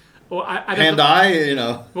 Well,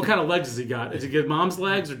 What kind of legs has he got? Is he get mom's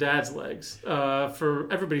legs or dad's legs? For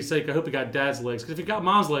everybody's sake, I hope he got dad's legs. Because if he got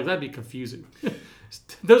mom's legs, that'd be confusing.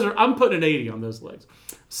 I'm putting an 80 on those legs.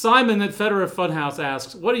 Simon at Federer Funhouse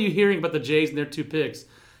asks, what are you hearing about the Jays and their 2 picks?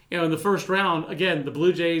 In the first round, again, the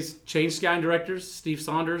Blue Jays changed scouting directors. Steve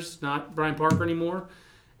Saunders, not Brian Parker anymore.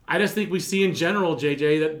 I just think we see in general,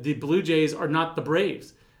 JJ, that the Blue Jays are not the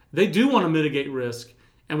Braves. They do want to mitigate risk.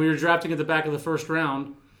 And we were drafting at the back of the first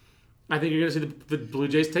round. I think you're going to see the Blue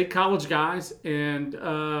Jays take college guys and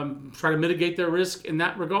try to mitigate their risk in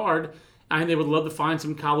that regard. I think they would love to find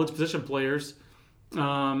some college position players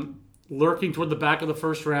lurking toward the back of the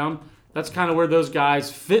first round. That's kind of where those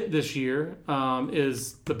guys fit this year,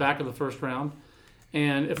 is the back of the first round.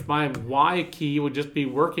 And if my Y key would just be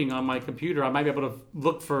working on my computer, I might be able to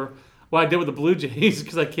look for what I did with the Blue Jays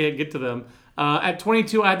because I can't get to them. At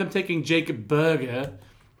 22, I had them taking Jacob Berger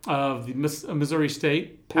of the Missouri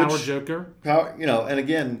State, joker. And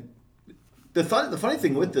again, the funny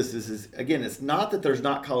thing with this is again, it's not that there's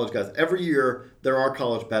not college guys. Every year, there are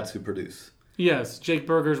college bats who produce. Yes, Jake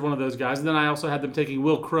Berger is one of those guys. And then I also had them taking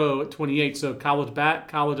Will Crow at 28, so college bat,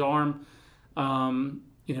 college arm.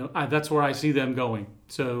 That's where I see them going.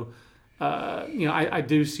 So, I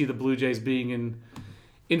do see the Blue Jays being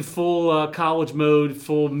in full college mode,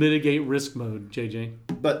 full mitigate risk mode, JJ.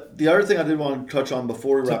 But the other thing I did want to touch on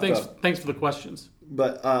before we wrap up. Thanks for the questions.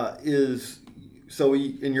 But in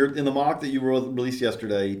the mock that you released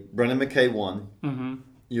yesterday, Brendan McKay won. Mm-hmm.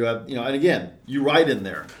 You have and again you write in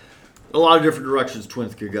there a lot of different directions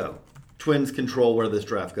Twins could go. Twins control where this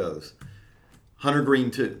draft goes. Hunter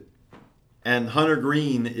Green too, and Hunter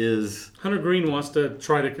Green wants to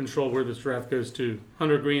try to control where this draft goes to.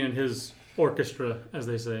 Hunter Green and his orchestra, as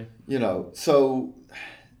they say. So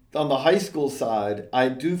on the high school side, I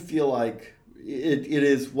do feel like it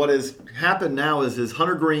is what has happened now is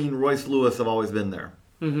Hunter Green, Royce Lewis have always been there.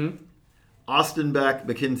 Mm-hmm. Austin Beck,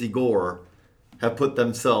 Mackenzie Gore have put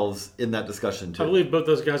themselves in that discussion too. I believe both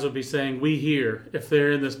those guys will be saying "we here" if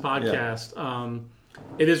they're in this podcast. Yeah.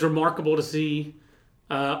 It is remarkable to see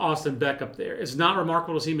Austin Beck up there. It's not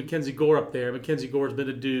remarkable to see Mackenzie Gore up there. Mackenzie Gore's been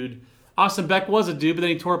a dude. Austin Beck was a dude, but then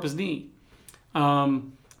he tore up his knee.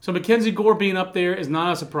 So Mackenzie Gore being up there is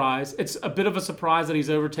not a surprise. It's a bit of a surprise that he's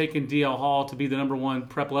overtaken DL Hall to be the number 1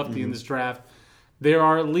 prep lefty in this draft. There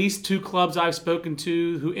are at least 2 clubs I've spoken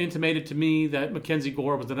to who intimated to me that Mackenzie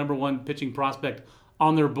Gore was the number 1 pitching prospect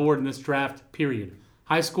on their board in this draft, period.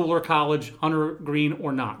 High school or college, Hunter Green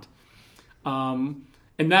or not.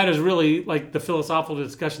 And that is really like the philosophical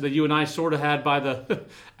discussion that you and I sort of had by the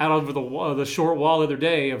out over the short wall the other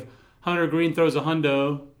day of Hunter Green throws a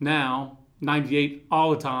hundo now, 98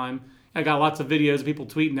 all the time. I got lots of videos of people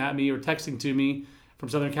tweeting at me or texting to me from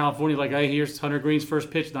Southern California like, hey, here's Hunter Green's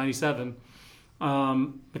first pitch, 97.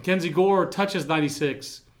 Mackenzie Gore touches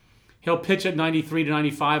 96. He'll pitch at 93 to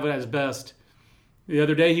 95 at his best. The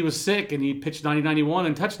other day he was sick and he pitched 90-91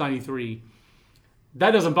 and touched 93.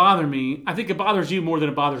 That doesn't bother me. I think it bothers you more than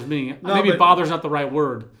it bothers me. Maybe bothers not the right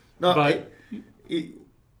word. No, but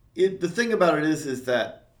the thing about it is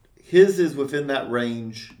that his is within that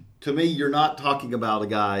range. To me, you're not talking about a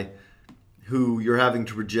guy who you're having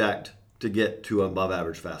to reject to get to above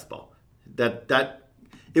average fastball. That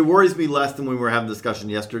it worries me less than when we were having a discussion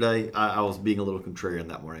yesterday. I was being a little contrarian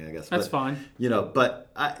that morning, I guess. That's fine.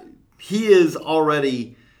 But he is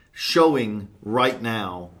already showing right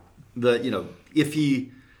now that,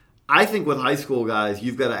 I think with high school guys,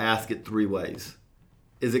 you've got to ask it three ways.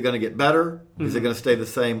 Is it going to get better? Mm-hmm. Is it going to stay the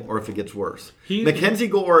same? Or if it gets worse? Mackenzie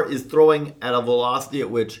Gore is throwing at a velocity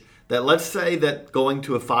at which that, let's say that going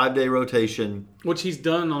to a 5-day rotation. Which he's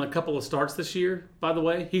done on a couple of starts this year, by the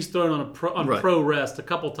way. He's thrown on pro rest a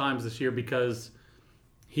couple times this year because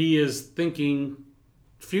he is thinking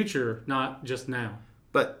future, not just now.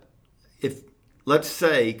 But if, let's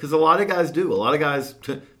say, because a lot of guys do. A lot of guys,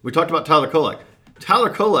 we talked about Tyler Kolek.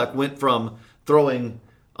 Tyler Kolek went from throwing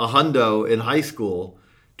a hundo in high school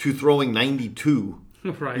to throwing 92,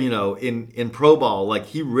 right. In pro ball. Like,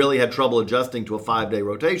 he really had trouble adjusting to a 5-day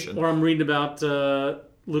rotation. Or I'm reading about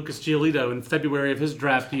Lucas Giolito in February of his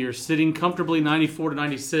draft year, sitting comfortably 94 to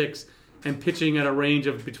 96 and pitching at a range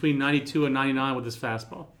of between 92 and 99 with his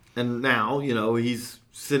fastball. And now, he's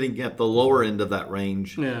sitting at the lower end of that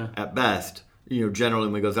range at best, generally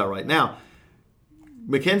when he goes out right now.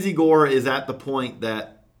 Mackenzie Gore is at the point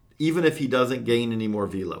that even if he doesn't gain any more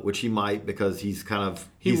velo, which he might because he's kind of...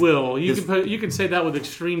 He will. You can say that with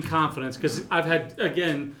extreme confidence because I've had,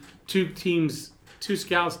 again, two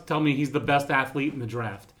scouts tell me he's the best athlete in the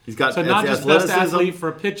draft. He's got so not just best athlete for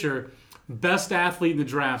a pitcher, best athlete in the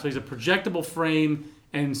draft. So he's a projectable frame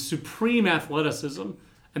and supreme athleticism.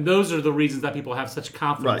 And those are the reasons that people have such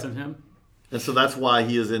confidence in him. And so that's why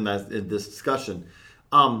he is in this discussion.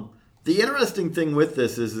 The interesting thing with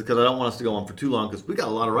this is because I don't want us to go on for too long because we got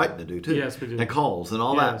a lot of writing to do too. Yes, we do. And calls and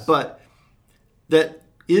all that. But that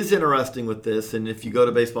is interesting with this. And if you go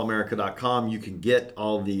to baseballamerica.com, you can get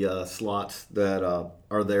all the slots that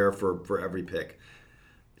are there for every pick.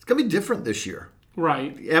 It's going to be different this year.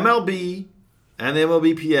 Right. MLB and the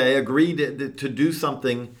MLBPA agreed to do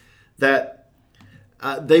something that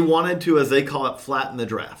they wanted to, as they call it, flatten the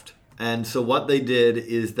draft. And so what they did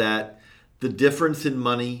is that the difference in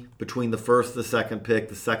money between the first, the second pick,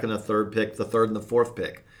 the second and third pick, the third and the fourth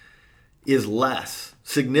pick is less,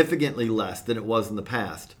 significantly less than it was in the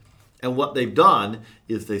past. And what they've done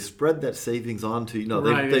is they spread that savings onto,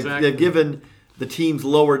 they've given the teams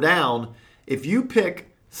lower down. If you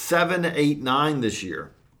pick 7, 8, 9 this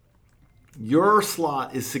year, your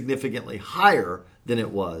slot is significantly higher than it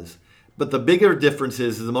was. But the bigger difference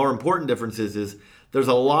the more important difference is there's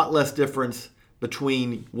a lot less difference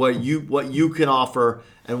between what you can offer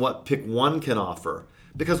and what pick one can offer.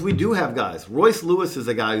 Because we do have guys. Royce Lewis is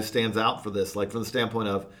a guy who stands out for this, like from the standpoint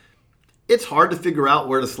of it's hard to figure out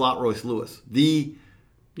where to slot Royce Lewis. The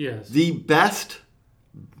best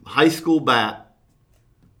high school bat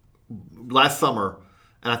last summer,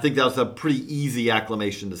 and I think that was a pretty easy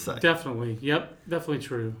acclamation to say. Definitely. Yep. Definitely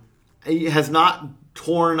true. He has not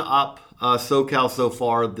torn up SoCal so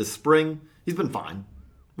far this spring. He's been fine.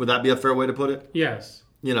 Would that be a fair way to put it? Yes.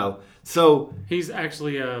 So he's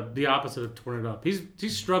actually the opposite of torn it up.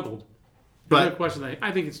 He's struggled. There's no question that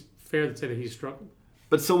I think it's fair to say that he's struggled.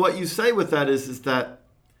 But so what you say with that is that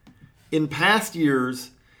in past years,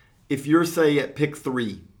 if you're say at pick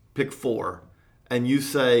 3, pick 4, and you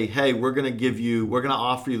say, "Hey, we're going to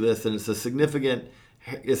offer you this," and it's a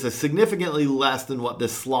significantly less than what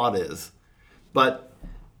this slot is. But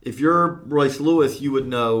if you're Royce Lewis, you would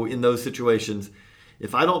know in those situations,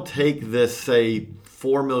 if I don't take this, say,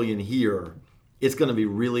 $4 million here, it's going to be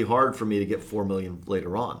really hard for me to get $4 million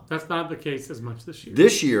later on. That's not the case as much this year.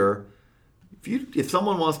 This year, if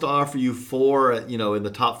someone wants to offer you 4, in the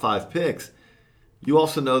top 5 picks, you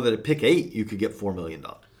also know that at pick 8 you could get $4 million.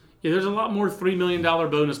 Yeah, there's a lot more $3 million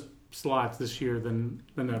bonus slots this year than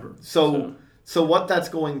ever. So what that's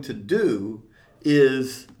going to do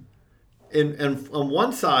is, and on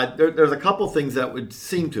one side, there's a couple things that would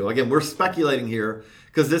seem to. Again, we're speculating here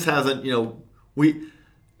because this hasn't,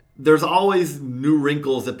 there's always new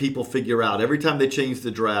wrinkles that people figure out. Every time they change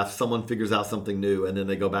the draft, someone figures out something new, and then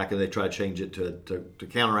they go back and they try to change it to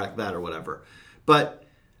counteract that or whatever. But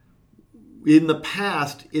in the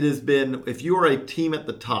past, it has been, if you are a team at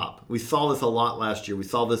the top, we saw this a lot last year. We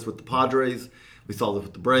saw this with the Padres. We saw this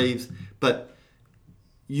with the Braves. But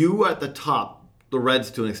you at the top, the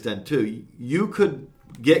Reds to an extent too, you could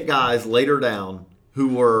get guys later down who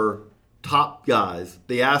were top guys.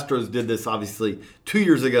 The Astros did this obviously 2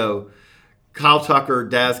 years ago. Kyle Tucker,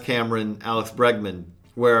 Daz Cameron, Alex Bregman,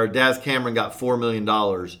 where Daz Cameron got $4 million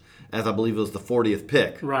as I believe it was the 40th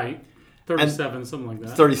pick. Right. 37, something like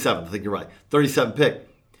that. 37, I think you're right. 37 pick.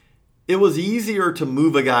 It was easier to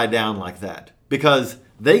move a guy down like that because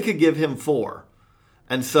they could give him 4.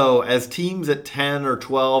 And so as teams at 10 or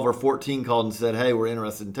 12 or 14 called and said, "Hey, we're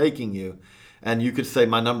interested in taking you," and you could say,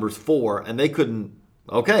 "My number's 4," and they couldn't,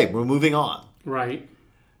 okay, we're moving on. Right.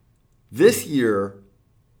 This year,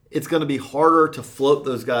 it's going to be harder to float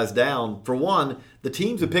those guys down. For one, the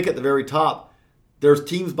teams who pick at the very top, there's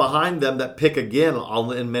teams behind them that pick again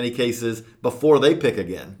in many cases before they pick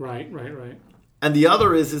again. Right. And the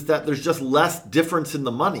other is that there's just less difference in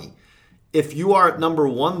the money. If you are at number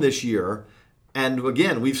one this year, and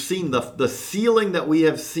again, we've seen the ceiling that we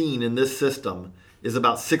have seen in this system is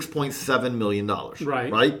about $6.7 million.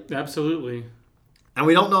 Right? Absolutely. And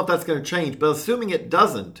we don't know if that's going to change, but assuming it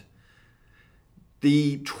doesn't,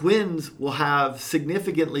 the Twins will have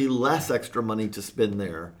significantly less extra money to spend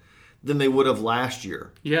there than they would have last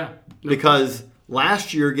year. Yeah. Because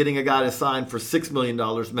last year, getting a guy to sign for $6 million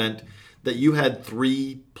meant that you had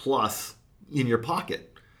 3+ in your pocket.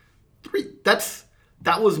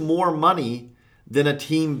 That was more money than a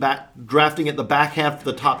team drafting at the back half of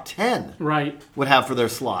the top 10 would have for their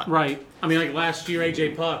slot. Right. I mean, like last year,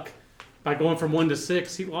 A.J. Puck, by going from 1 to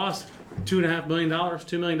 6, he lost $2.5 million,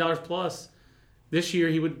 $2 million plus. This year,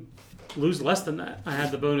 he would lose less than that. I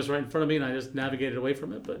had the bonus right in front of me, and I just navigated away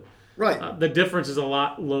from it. But the difference is a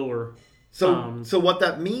lot lower. So what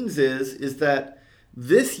that means is that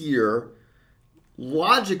this year,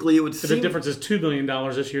 logically, it would seem... the difference is $2 million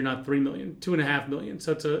this year, not $3 million, $2.5 million.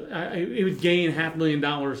 So it would gain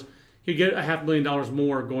 $500,000. He'd get $500,000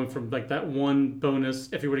 more going from like that one bonus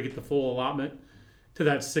if he were to get the full allotment to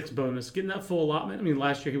that 6 bonus. Getting that full allotment. I mean,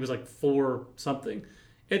 last year he was like 4 something.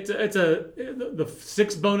 The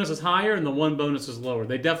 6 bonus is higher and the 1 bonus is lower.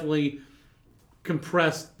 They definitely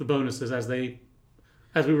compressed the bonuses as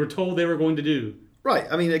we were told they were going to do. Right.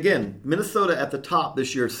 I mean, again, Minnesota at the top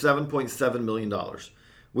this year is $7.7 million,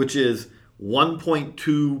 which is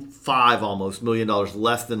 $1.25 almost million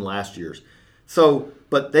less than last year's. So,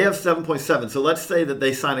 but they have 7.7. So let's say that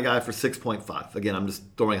they sign a guy for 6.5. Again, I'm just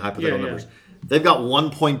throwing hypothetical numbers. They've got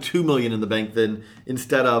 1.2 million in the bank then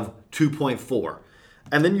instead of 2.4.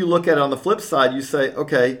 And then you look at it on the flip side, you say,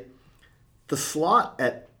 okay, the slot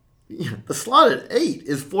at 8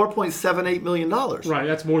 is $4.78 million. Right,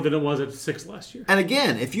 that's more than it was at 6 last year. And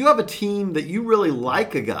again, if you have a team that you really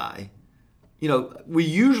like a guy, we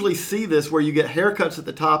usually see this where you get haircuts at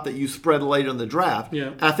the top that you spread later in the draft. Yeah.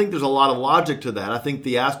 And I think there's a lot of logic to that. I think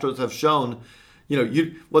the Astros have shown,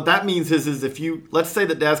 what that means is if you, let's say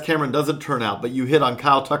that Daz Cameron doesn't turn out, but you hit on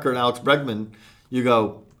Kyle Tucker and Alex Bregman, you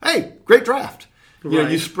go, hey, great draft.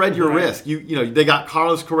 You spread your risk. They got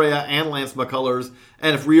Carlos Correa and Lance McCullers,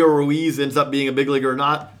 and if Rio Ruiz ends up being a big leaguer or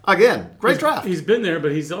not, again, great draft. He's been there,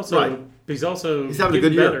 but he's also he's having a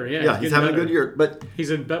good better. year. Yeah, he's having a good year, but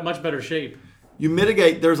he's in much better shape. You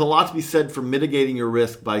mitigate. There's a lot to be said for mitigating your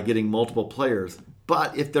risk by getting multiple players.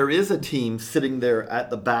 But if there is a team sitting there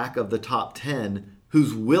at the back of the top 10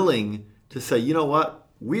 who's willing to say, you know what,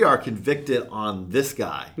 we are convicted on this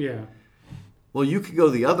guy. Yeah. Well, you could go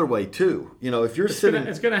the other way too. If you're it's going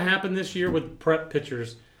to happen this year with prep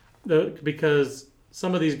pitchers, because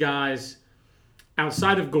some of these guys,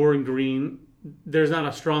 outside of Gore and Green, there's not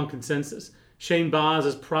a strong consensus. Shane Baz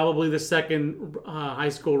is probably the second high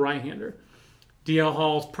school right-hander. DL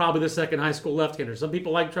Hall's probably the second high school left-hander. Some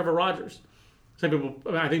people like Trevor Rogers. Some people,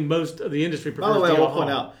 I think most of the industry prefers DL Hall. By the way, I will point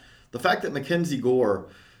out the fact that Mackenzie Gore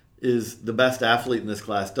is the best athlete in this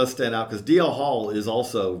class does stand out because DL Hall is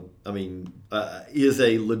also, is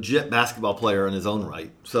a legit basketball player in his own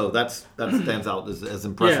right. So that stands out as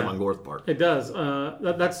impressive on Gore's part. It does.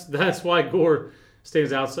 That's why Gore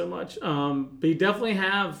stands out so much. But you definitely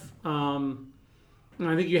have, I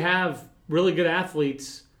think you have really good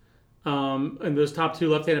athletes in those top 2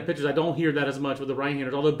 left-handed pitchers. I don't hear that as much with the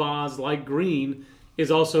right-handers. Although Baz, like Green,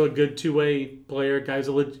 is also a good two-way player. Guy's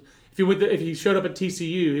if he showed up at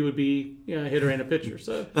TCU, he would be a hitter and a pitcher.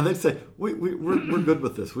 So and they'd say we're good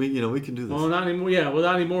with this. We can do this. Well, not anymore. Yeah,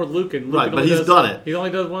 not anymore with Lukin. Right, but he's done it. He only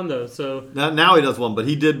does one though. So now he does one, but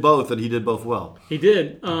he did both, and he did both well. He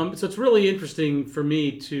did. So it's really interesting for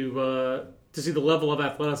me to see the level of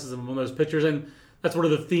athleticism among those pitchers, and that's one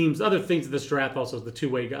of the themes. Other things of this draft also is the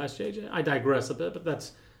two-way guys. JJ, I digress a bit, but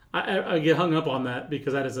I get hung up on that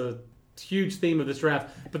because that is a huge theme of this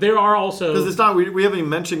draft. But there are also because it's not we haven't even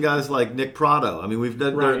mentioned guys like Nick Prado. I mean,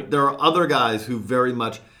 there are other guys who very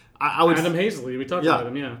much. I would Adam Hazley. We talked about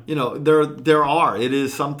him. Yeah. There are. It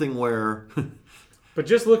is something where. But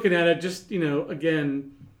just looking at it,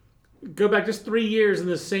 again, go back just 3 years in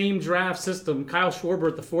the same draft system. Kyle Schwarber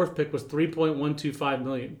at the 4th pick was $3.125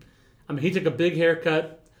 million. I mean, he took a big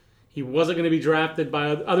haircut. He wasn't going to be drafted by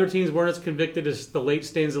other teams. Weren't as convicted as the late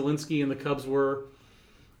Stan Zielinski and the Cubs were.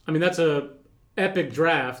 I mean, that's a epic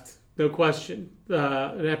draft, no question.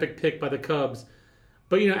 An epic pick by the Cubs.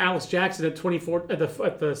 But Alex Jackson at 24 at the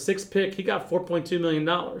 6th pick, he got $4.2 million.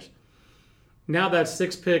 Now that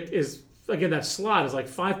 6th pick is again that slot is like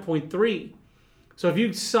 5.3. So if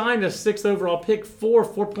you signed a 6th overall pick for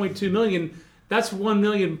 $4.2 million, that's $1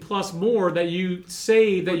 million plus more that you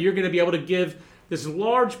say that you're going to be able to give this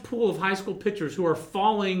large pool of high school pitchers who are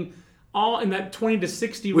falling all in that 20 to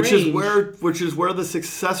 60 which range. Is where the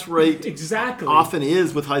success rate exactly often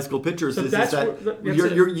is with high school pitchers. So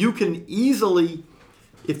You can easily,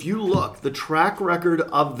 if you look, the track record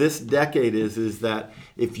of this decade is that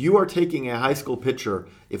if you are taking a high school pitcher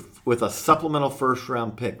with a supplemental first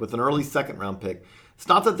round pick, with an early second round pick, it's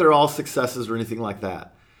not that they're all successes or anything like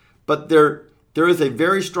that, but there is a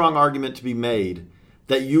very strong argument to be made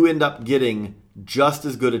that you end up getting just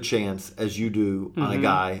as good a chance as you do on a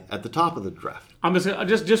guy at the top of the draft. I'm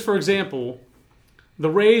just for example, the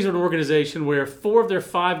Rays are an organization where 4 of their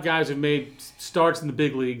 5 guys who've made starts in the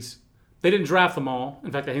big leagues, they didn't draft them all.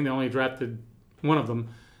 In fact, I think they only drafted one of them,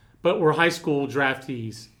 but were high school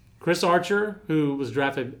draftees. Chris Archer, who was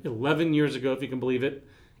drafted 11 years ago, if you can believe it,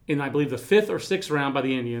 in I believe the 5th or 6th round by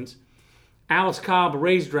the Indians. Alex Cobb,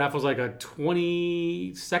 Rays draft was like a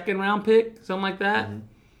 22nd round pick, something like that. Mm-hmm.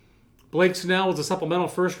 Blake Snell was a supplemental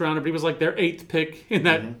first rounder, but he was like their 8th pick in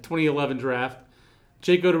that 2011 draft.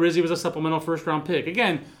 Jake Odorizzi was a supplemental first round pick.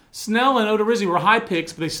 Again, Snell and Odorizzi were high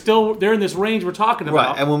picks, but they're in this range we're talking about.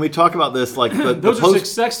 Right, and when we talk about this, like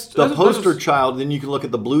the poster child, then you can look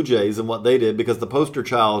at the Blue Jays and what they did, because the poster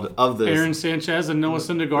child of this, Aaron Sanchez and Noah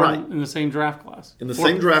Syndergaard in the same draft class. In the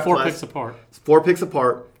same draft class. 4 picks apart. 4 picks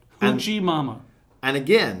apart. Hoochie mama. And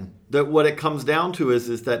again, what it comes down to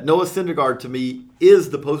is that Noah Syndergaard, to me, is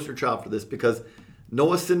the poster child for this, because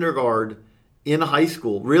Noah Syndergaard in high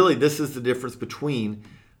school, really this is the difference between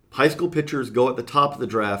high school pitchers go at the top of the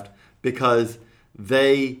draft because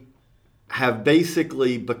they have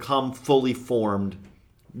basically become fully formed,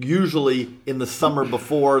 usually in the summer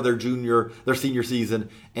before their senior season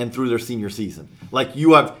and through their senior season. Like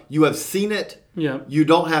you have seen it, you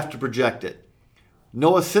don't have to project it.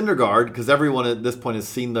 Noah Syndergaard, because everyone at this point has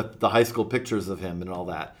seen the high school pictures of him and all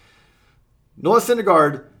that. Noah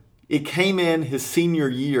Syndergaard, it came in his senior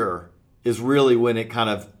year is really when it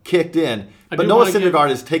kind of kicked in. But Noah Syndergaard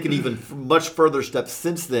has taken even much further steps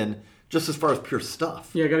since then, just as far as pure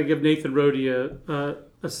stuff. Yeah, I got to give Nathan Rohde a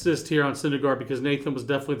assist here on Syndergaard, because Nathan was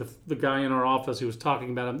definitely the guy in our office who was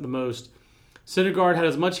talking about him the most. Syndergaard had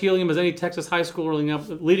as much helium as any Texas high school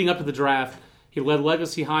leading up to the draft. He led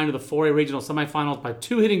Legacy High into the 4A regional semifinals by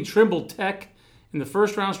 2-hitting Trimble Tech in the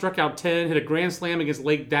first round, struck out 10, hit a grand slam against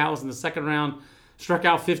Lake Dallas in the second round, struck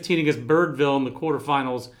out 15 against Birdville in the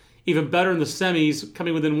quarterfinals. Even better in the semis,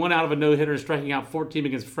 coming within 1 out of a no-hitter and striking out 14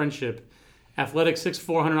 against Friendship. Athletic 6'4",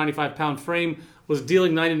 195-pound frame, was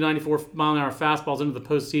dealing 90 to 94 mile-an-hour fastballs into the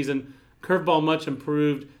postseason. Curveball much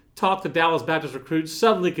improved. Talked to Dallas Baptist recruits.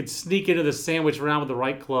 Suddenly could sneak into the sandwich round with the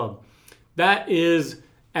right club. That is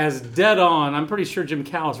as dead on. I'm pretty sure Jim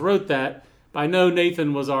Callis wrote that, but I know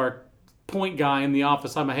Nathan was our point guy in the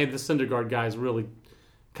office. I'm like, hey, this Syndergaard guy is really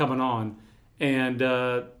coming on. And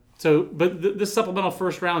this supplemental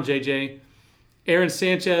first round, JJ, Aaron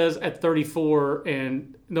Sanchez at 34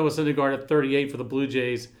 and Noah Syndergaard at 38 for the Blue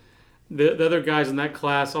Jays. The other guys in that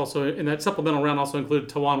class, also in that supplemental round, also included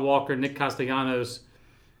Tawan Walker, Nick Castellanos,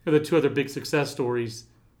 are the 2 other big success stories.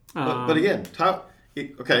 But again,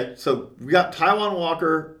 okay, so we got Taijuan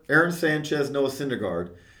Walker, Aaron Sanchez, Noah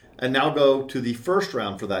Syndergaard, and now go to the first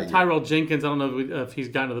round for that year. Tyrell Jenkins, I don't know if he's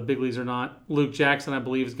gotten to the big leagues or not. Luke Jackson, I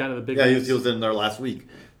believe, has gotten to the big leagues. Yeah, he was in there last week.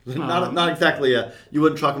 Not exactly you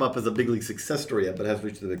wouldn't chalk him up as a big league success story yet, but has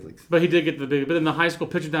reached the big leagues. But he did get to the big league. But in the high school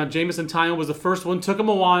pitcher now, Jamison Tyon was the first one. Took him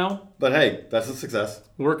a while. But hey, that's a success.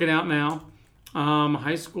 Working out now.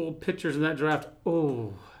 High school pitchers in that draft.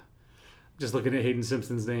 Oh, just looking at Hayden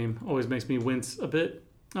Simpson's name always makes me wince a bit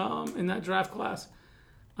in that draft class.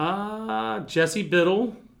 Jesse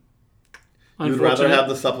Biddle. You'd rather have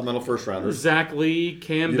the supplemental first rounders. Zach Lee,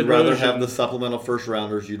 Cam Bedrosian. You'd rather have the supplemental first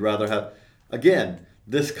rounders. You'd rather have... Again,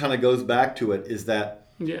 this kind of goes back to it, is that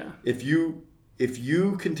if you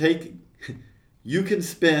can take... You can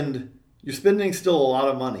spend... You're spending still a lot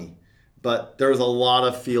of money, but there's a lot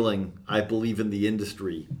of feeling, I believe, in the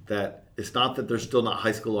industry that it's not that there's still not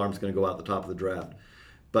high school arms going to go out the top of the draft,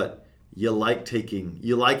 but you like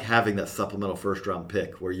having that supplemental first round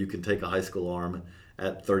pick where you can take a high school arm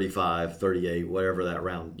at 35, 38, whatever that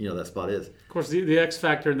round, that spot is. Of course, the X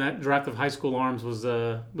factor in that draft of high school arms was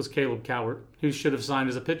Caleb Cowart, who should have signed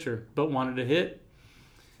as a pitcher but wanted to hit.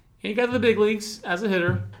 And he got to the big leagues as a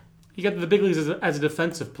hitter. He got to the big leagues as a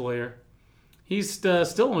defensive player. He's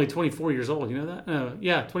still only 24 years old. You know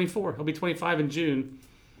that? 24. He'll be 25 in June.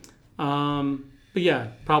 But yeah,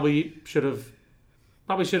 probably should have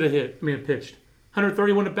pitched.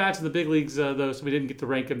 131 at bats in the big leagues, though, so we didn't get to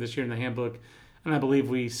rank him this year in the handbook. and I believe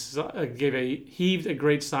we heaved a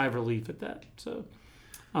great sigh of relief at that. So,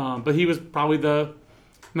 but he was probably the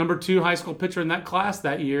number 2 high school pitcher in that class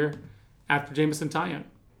that year after Jameson Taillon.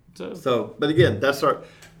 So, but again,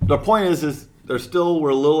 the point is we're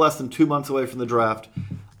a little less than 2 months away from the draft.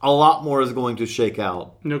 A lot more is going to shake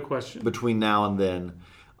out. No question. Between now and then.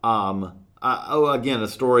 Again, a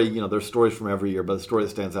story, there's stories from every year, but the story that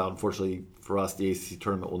stands out, unfortunately for us, the ACC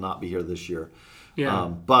tournament will not be here this year. Yeah.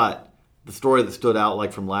 But the story that stood out,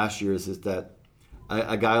 like from last year, is that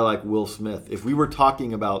a guy like Will Smith, if we were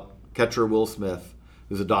talking about catcher Will Smith,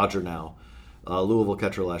 who's a Dodger now, Louisville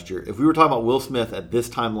catcher last year, if we were talking about Will Smith at this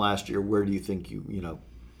time last year, where do you think he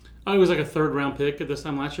was like a 3rd-round pick at this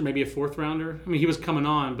time last year, maybe a 4th-rounder. I mean, he was coming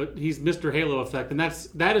on, but he's Mr. Halo effect, and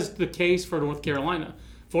that is the case for North Carolina.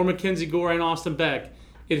 For Mackenzie Gore and Austin Beck,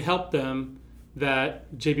 it helped them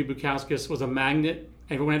that J.B. Bukauskas was a magnet.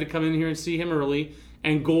 Everyone had to come in here and see him early.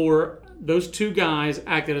 And Gore, those 2 guys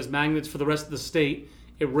acted as magnets for the rest of the state.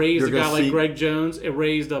 It raised a guy like Greg Jones. It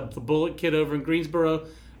raised the Bullitt kid over in Greensboro.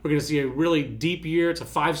 We're going to see a really deep year. It's a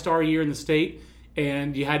 5-star year in the state.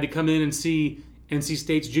 And you had to come in and see NC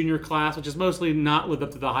State's junior class, which has mostly not lived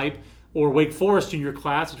up to the hype, or Wake Forest junior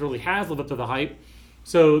class, which really has lived up to the hype.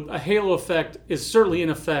 So a halo effect is certainly in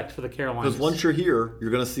effect for the Carolinas. Because once you're here, you're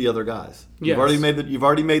going to see other guys. Yes. You've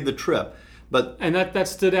already made the trip. And that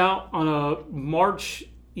stood out on a March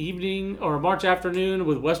evening or a March afternoon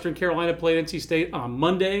with Western Carolina played NC State on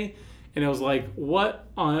Monday. And it was like, what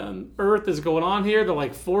on earth is going on here? They're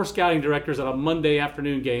like 4 scouting directors at a Monday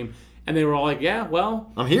afternoon game. And they were all like, yeah,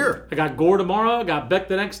 well, I'm here. I got Gore tomorrow, I got Beck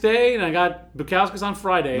the next day, and I got Bukauskas on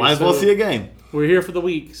Friday. Might as well see a game. We're here for the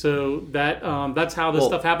week. So that's how this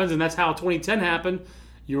stuff happens, and that's how 2010 happened.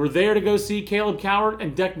 You were there to go see Caleb Cowart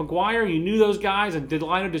and Deck McGuire. You knew those guys, and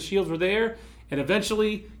Delino DeShields were there. And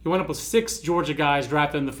eventually, you went up with 6 Georgia guys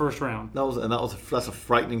drafted in the first round. That's a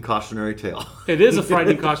frightening cautionary tale. It is a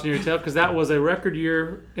frightening cautionary tale because that was a record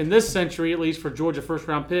year in this century, at least for Georgia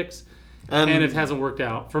first-round picks. And it hasn't worked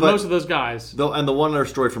out for most of those guys. And the one other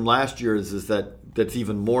story from last year is that's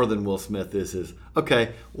even more than Will Smith is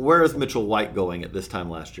okay, where is Mitchell White going at this time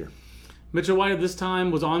last year? Mitchell White at this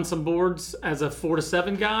time was on some boards as a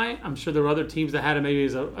 4-7 guy. I'm sure there were other teams that had him maybe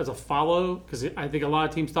as a follow because I think a lot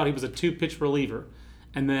of teams thought he was a 2-pitch reliever.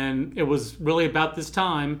 And then it was really about this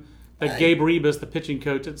time that Gabe Rebus, the pitching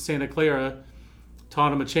coach at Santa Clara,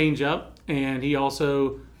 taught him a changeup, and he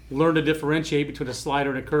also learned to differentiate between a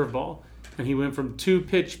slider and a curveball. And he went from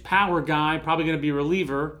 2-pitch power guy, probably going to be a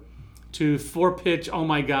reliever, to 4-pitch, oh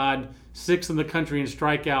my God, 6th in the country in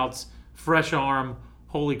strikeouts, fresh arm,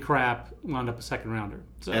 holy crap, wound up a 2nd-rounder.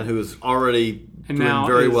 So, and who's already doing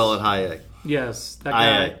very well at high A. Yes,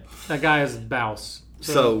 that guy is Bouse.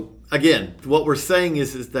 So again, what we're saying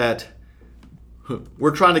is that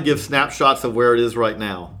we're trying to give snapshots of where it is right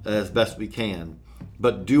now as best we can,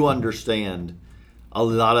 but do understand a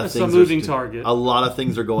lot of things. It's a moving target. A lot of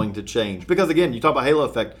things are going to change because again, you talk about halo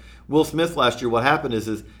effect. Will Smith last year, what happened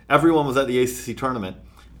is everyone was at the ACC tournament,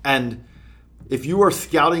 and if you are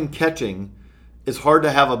scouting catching, it's hard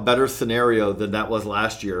to have a better scenario than that was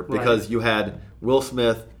last year because you had Will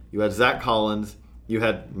Smith, you had Zach Collins, you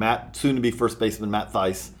had soon-to-be first baseman Matt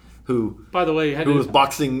Theis, who, by the way, was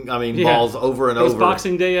boxing balls over and over. It was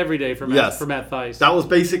boxing day every day for Matt Theis. That was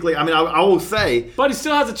basically, I will say... But he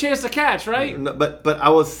still has a chance to catch, right? But I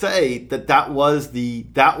will say that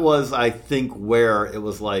was, I think, where it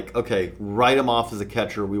was like, okay, write him off as a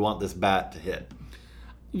catcher. We want this bat to hit.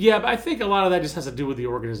 Yeah, but I think a lot of that just has to do with the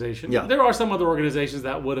organization. Yeah. There are some other organizations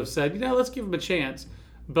that would have said, let's give him a chance.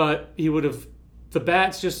 But the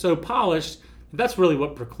bat's just so polished, that's really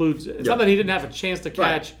what precludes it. It's not that he didn't have a chance to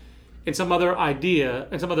catch in some other idea,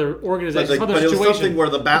 in some other organization, some other situation. But it was something where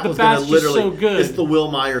the bat was going to literally... so good. It's the Will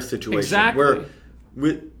Myers situation. Exactly.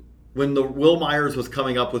 Where when the Will Myers was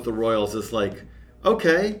coming up with the Royals, it's like,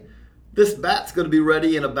 okay, this bat's going to be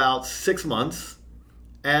ready in about 6 months,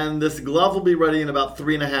 and this glove will be ready in about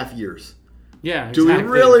 3.5 years. Yeah, exactly. Do we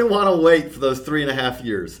really want to wait for those 3.5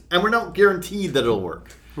 years? And we're not guaranteed that it'll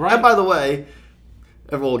work. Right. And by the way...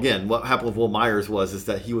 Well, again, what happened with Will Myers was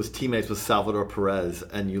that he was teammates with Salvador Perez,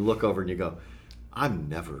 and you look over and you go, "I'm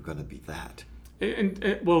never going to be that." In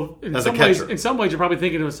some ways, you're probably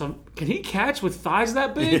thinking of some. Can he catch with thighs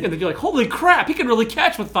that big? And then you're like, "Holy crap, he can really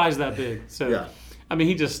catch with thighs that big." So, yeah.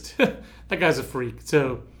 He just that guy's a freak.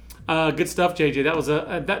 So, good stuff, JJ. That was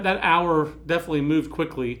that hour definitely moved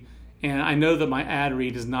quickly, and I know that my ad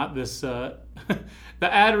read is not this.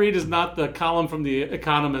 The ad read is not the column from The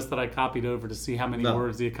Economist that I copied over to see how many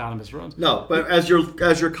words The Economist runs. No, but as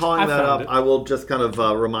you're calling that up, I will just kind of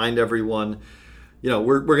remind everyone,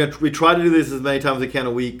 we try to do this as many times as we can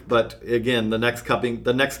a week, but again, the next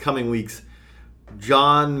coming weeks,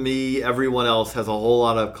 John, me, everyone else has a whole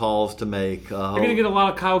lot of calls to make. You're going to get a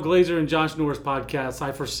lot of Kyle Glazer and Josh Norris podcasts,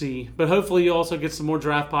 I foresee. But hopefully you also get some more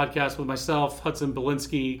draft podcasts with myself, Hudson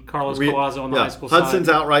Belinsky, Carlos Collazo on the high school side. Hudson's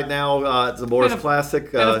out right now. It's the Morris Classic.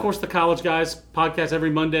 And of course the College Guys podcast every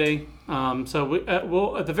Monday. So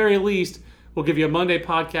we'll, at the very least, we'll give you a Monday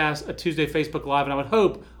podcast, a Tuesday Facebook Live, and I would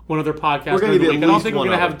hope one other podcast during the week. I don't think we're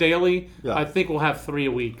going to have daily. Yeah. I think we'll have 3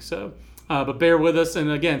 a week. So. But bear with us. And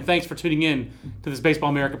again, thanks for tuning in to this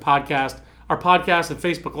Baseball America podcast. Our podcast and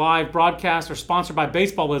Facebook Live broadcasts are sponsored by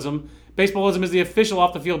Baseballism. Baseballism is the official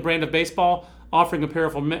off-the-field brand of baseball, offering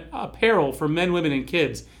apparel for men, women, and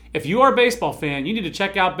kids. If you are a baseball fan, you need to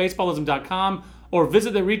check out baseballism.com or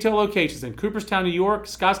visit their retail locations in Cooperstown, New York,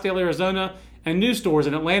 Scottsdale, Arizona, and new stores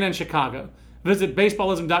in Atlanta and Chicago. Visit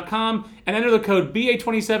baseballism.com and enter the code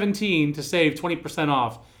BA2017 to save 20%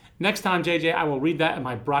 off. Next time, JJ, I will read that in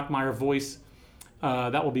my Brockmeyer voice.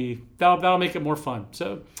 That'll make it more fun.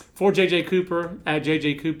 So for JJ Cooper at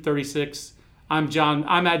JJCoop36, I'm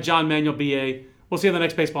at John Manuel BA. We'll see you on the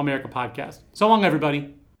next Baseball America podcast. So long,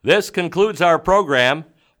 everybody. This concludes our program.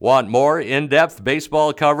 Want more in-depth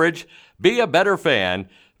baseball coverage? Be a better fan.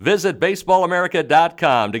 Visit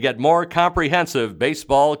baseballamerica.com to get more comprehensive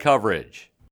baseball coverage.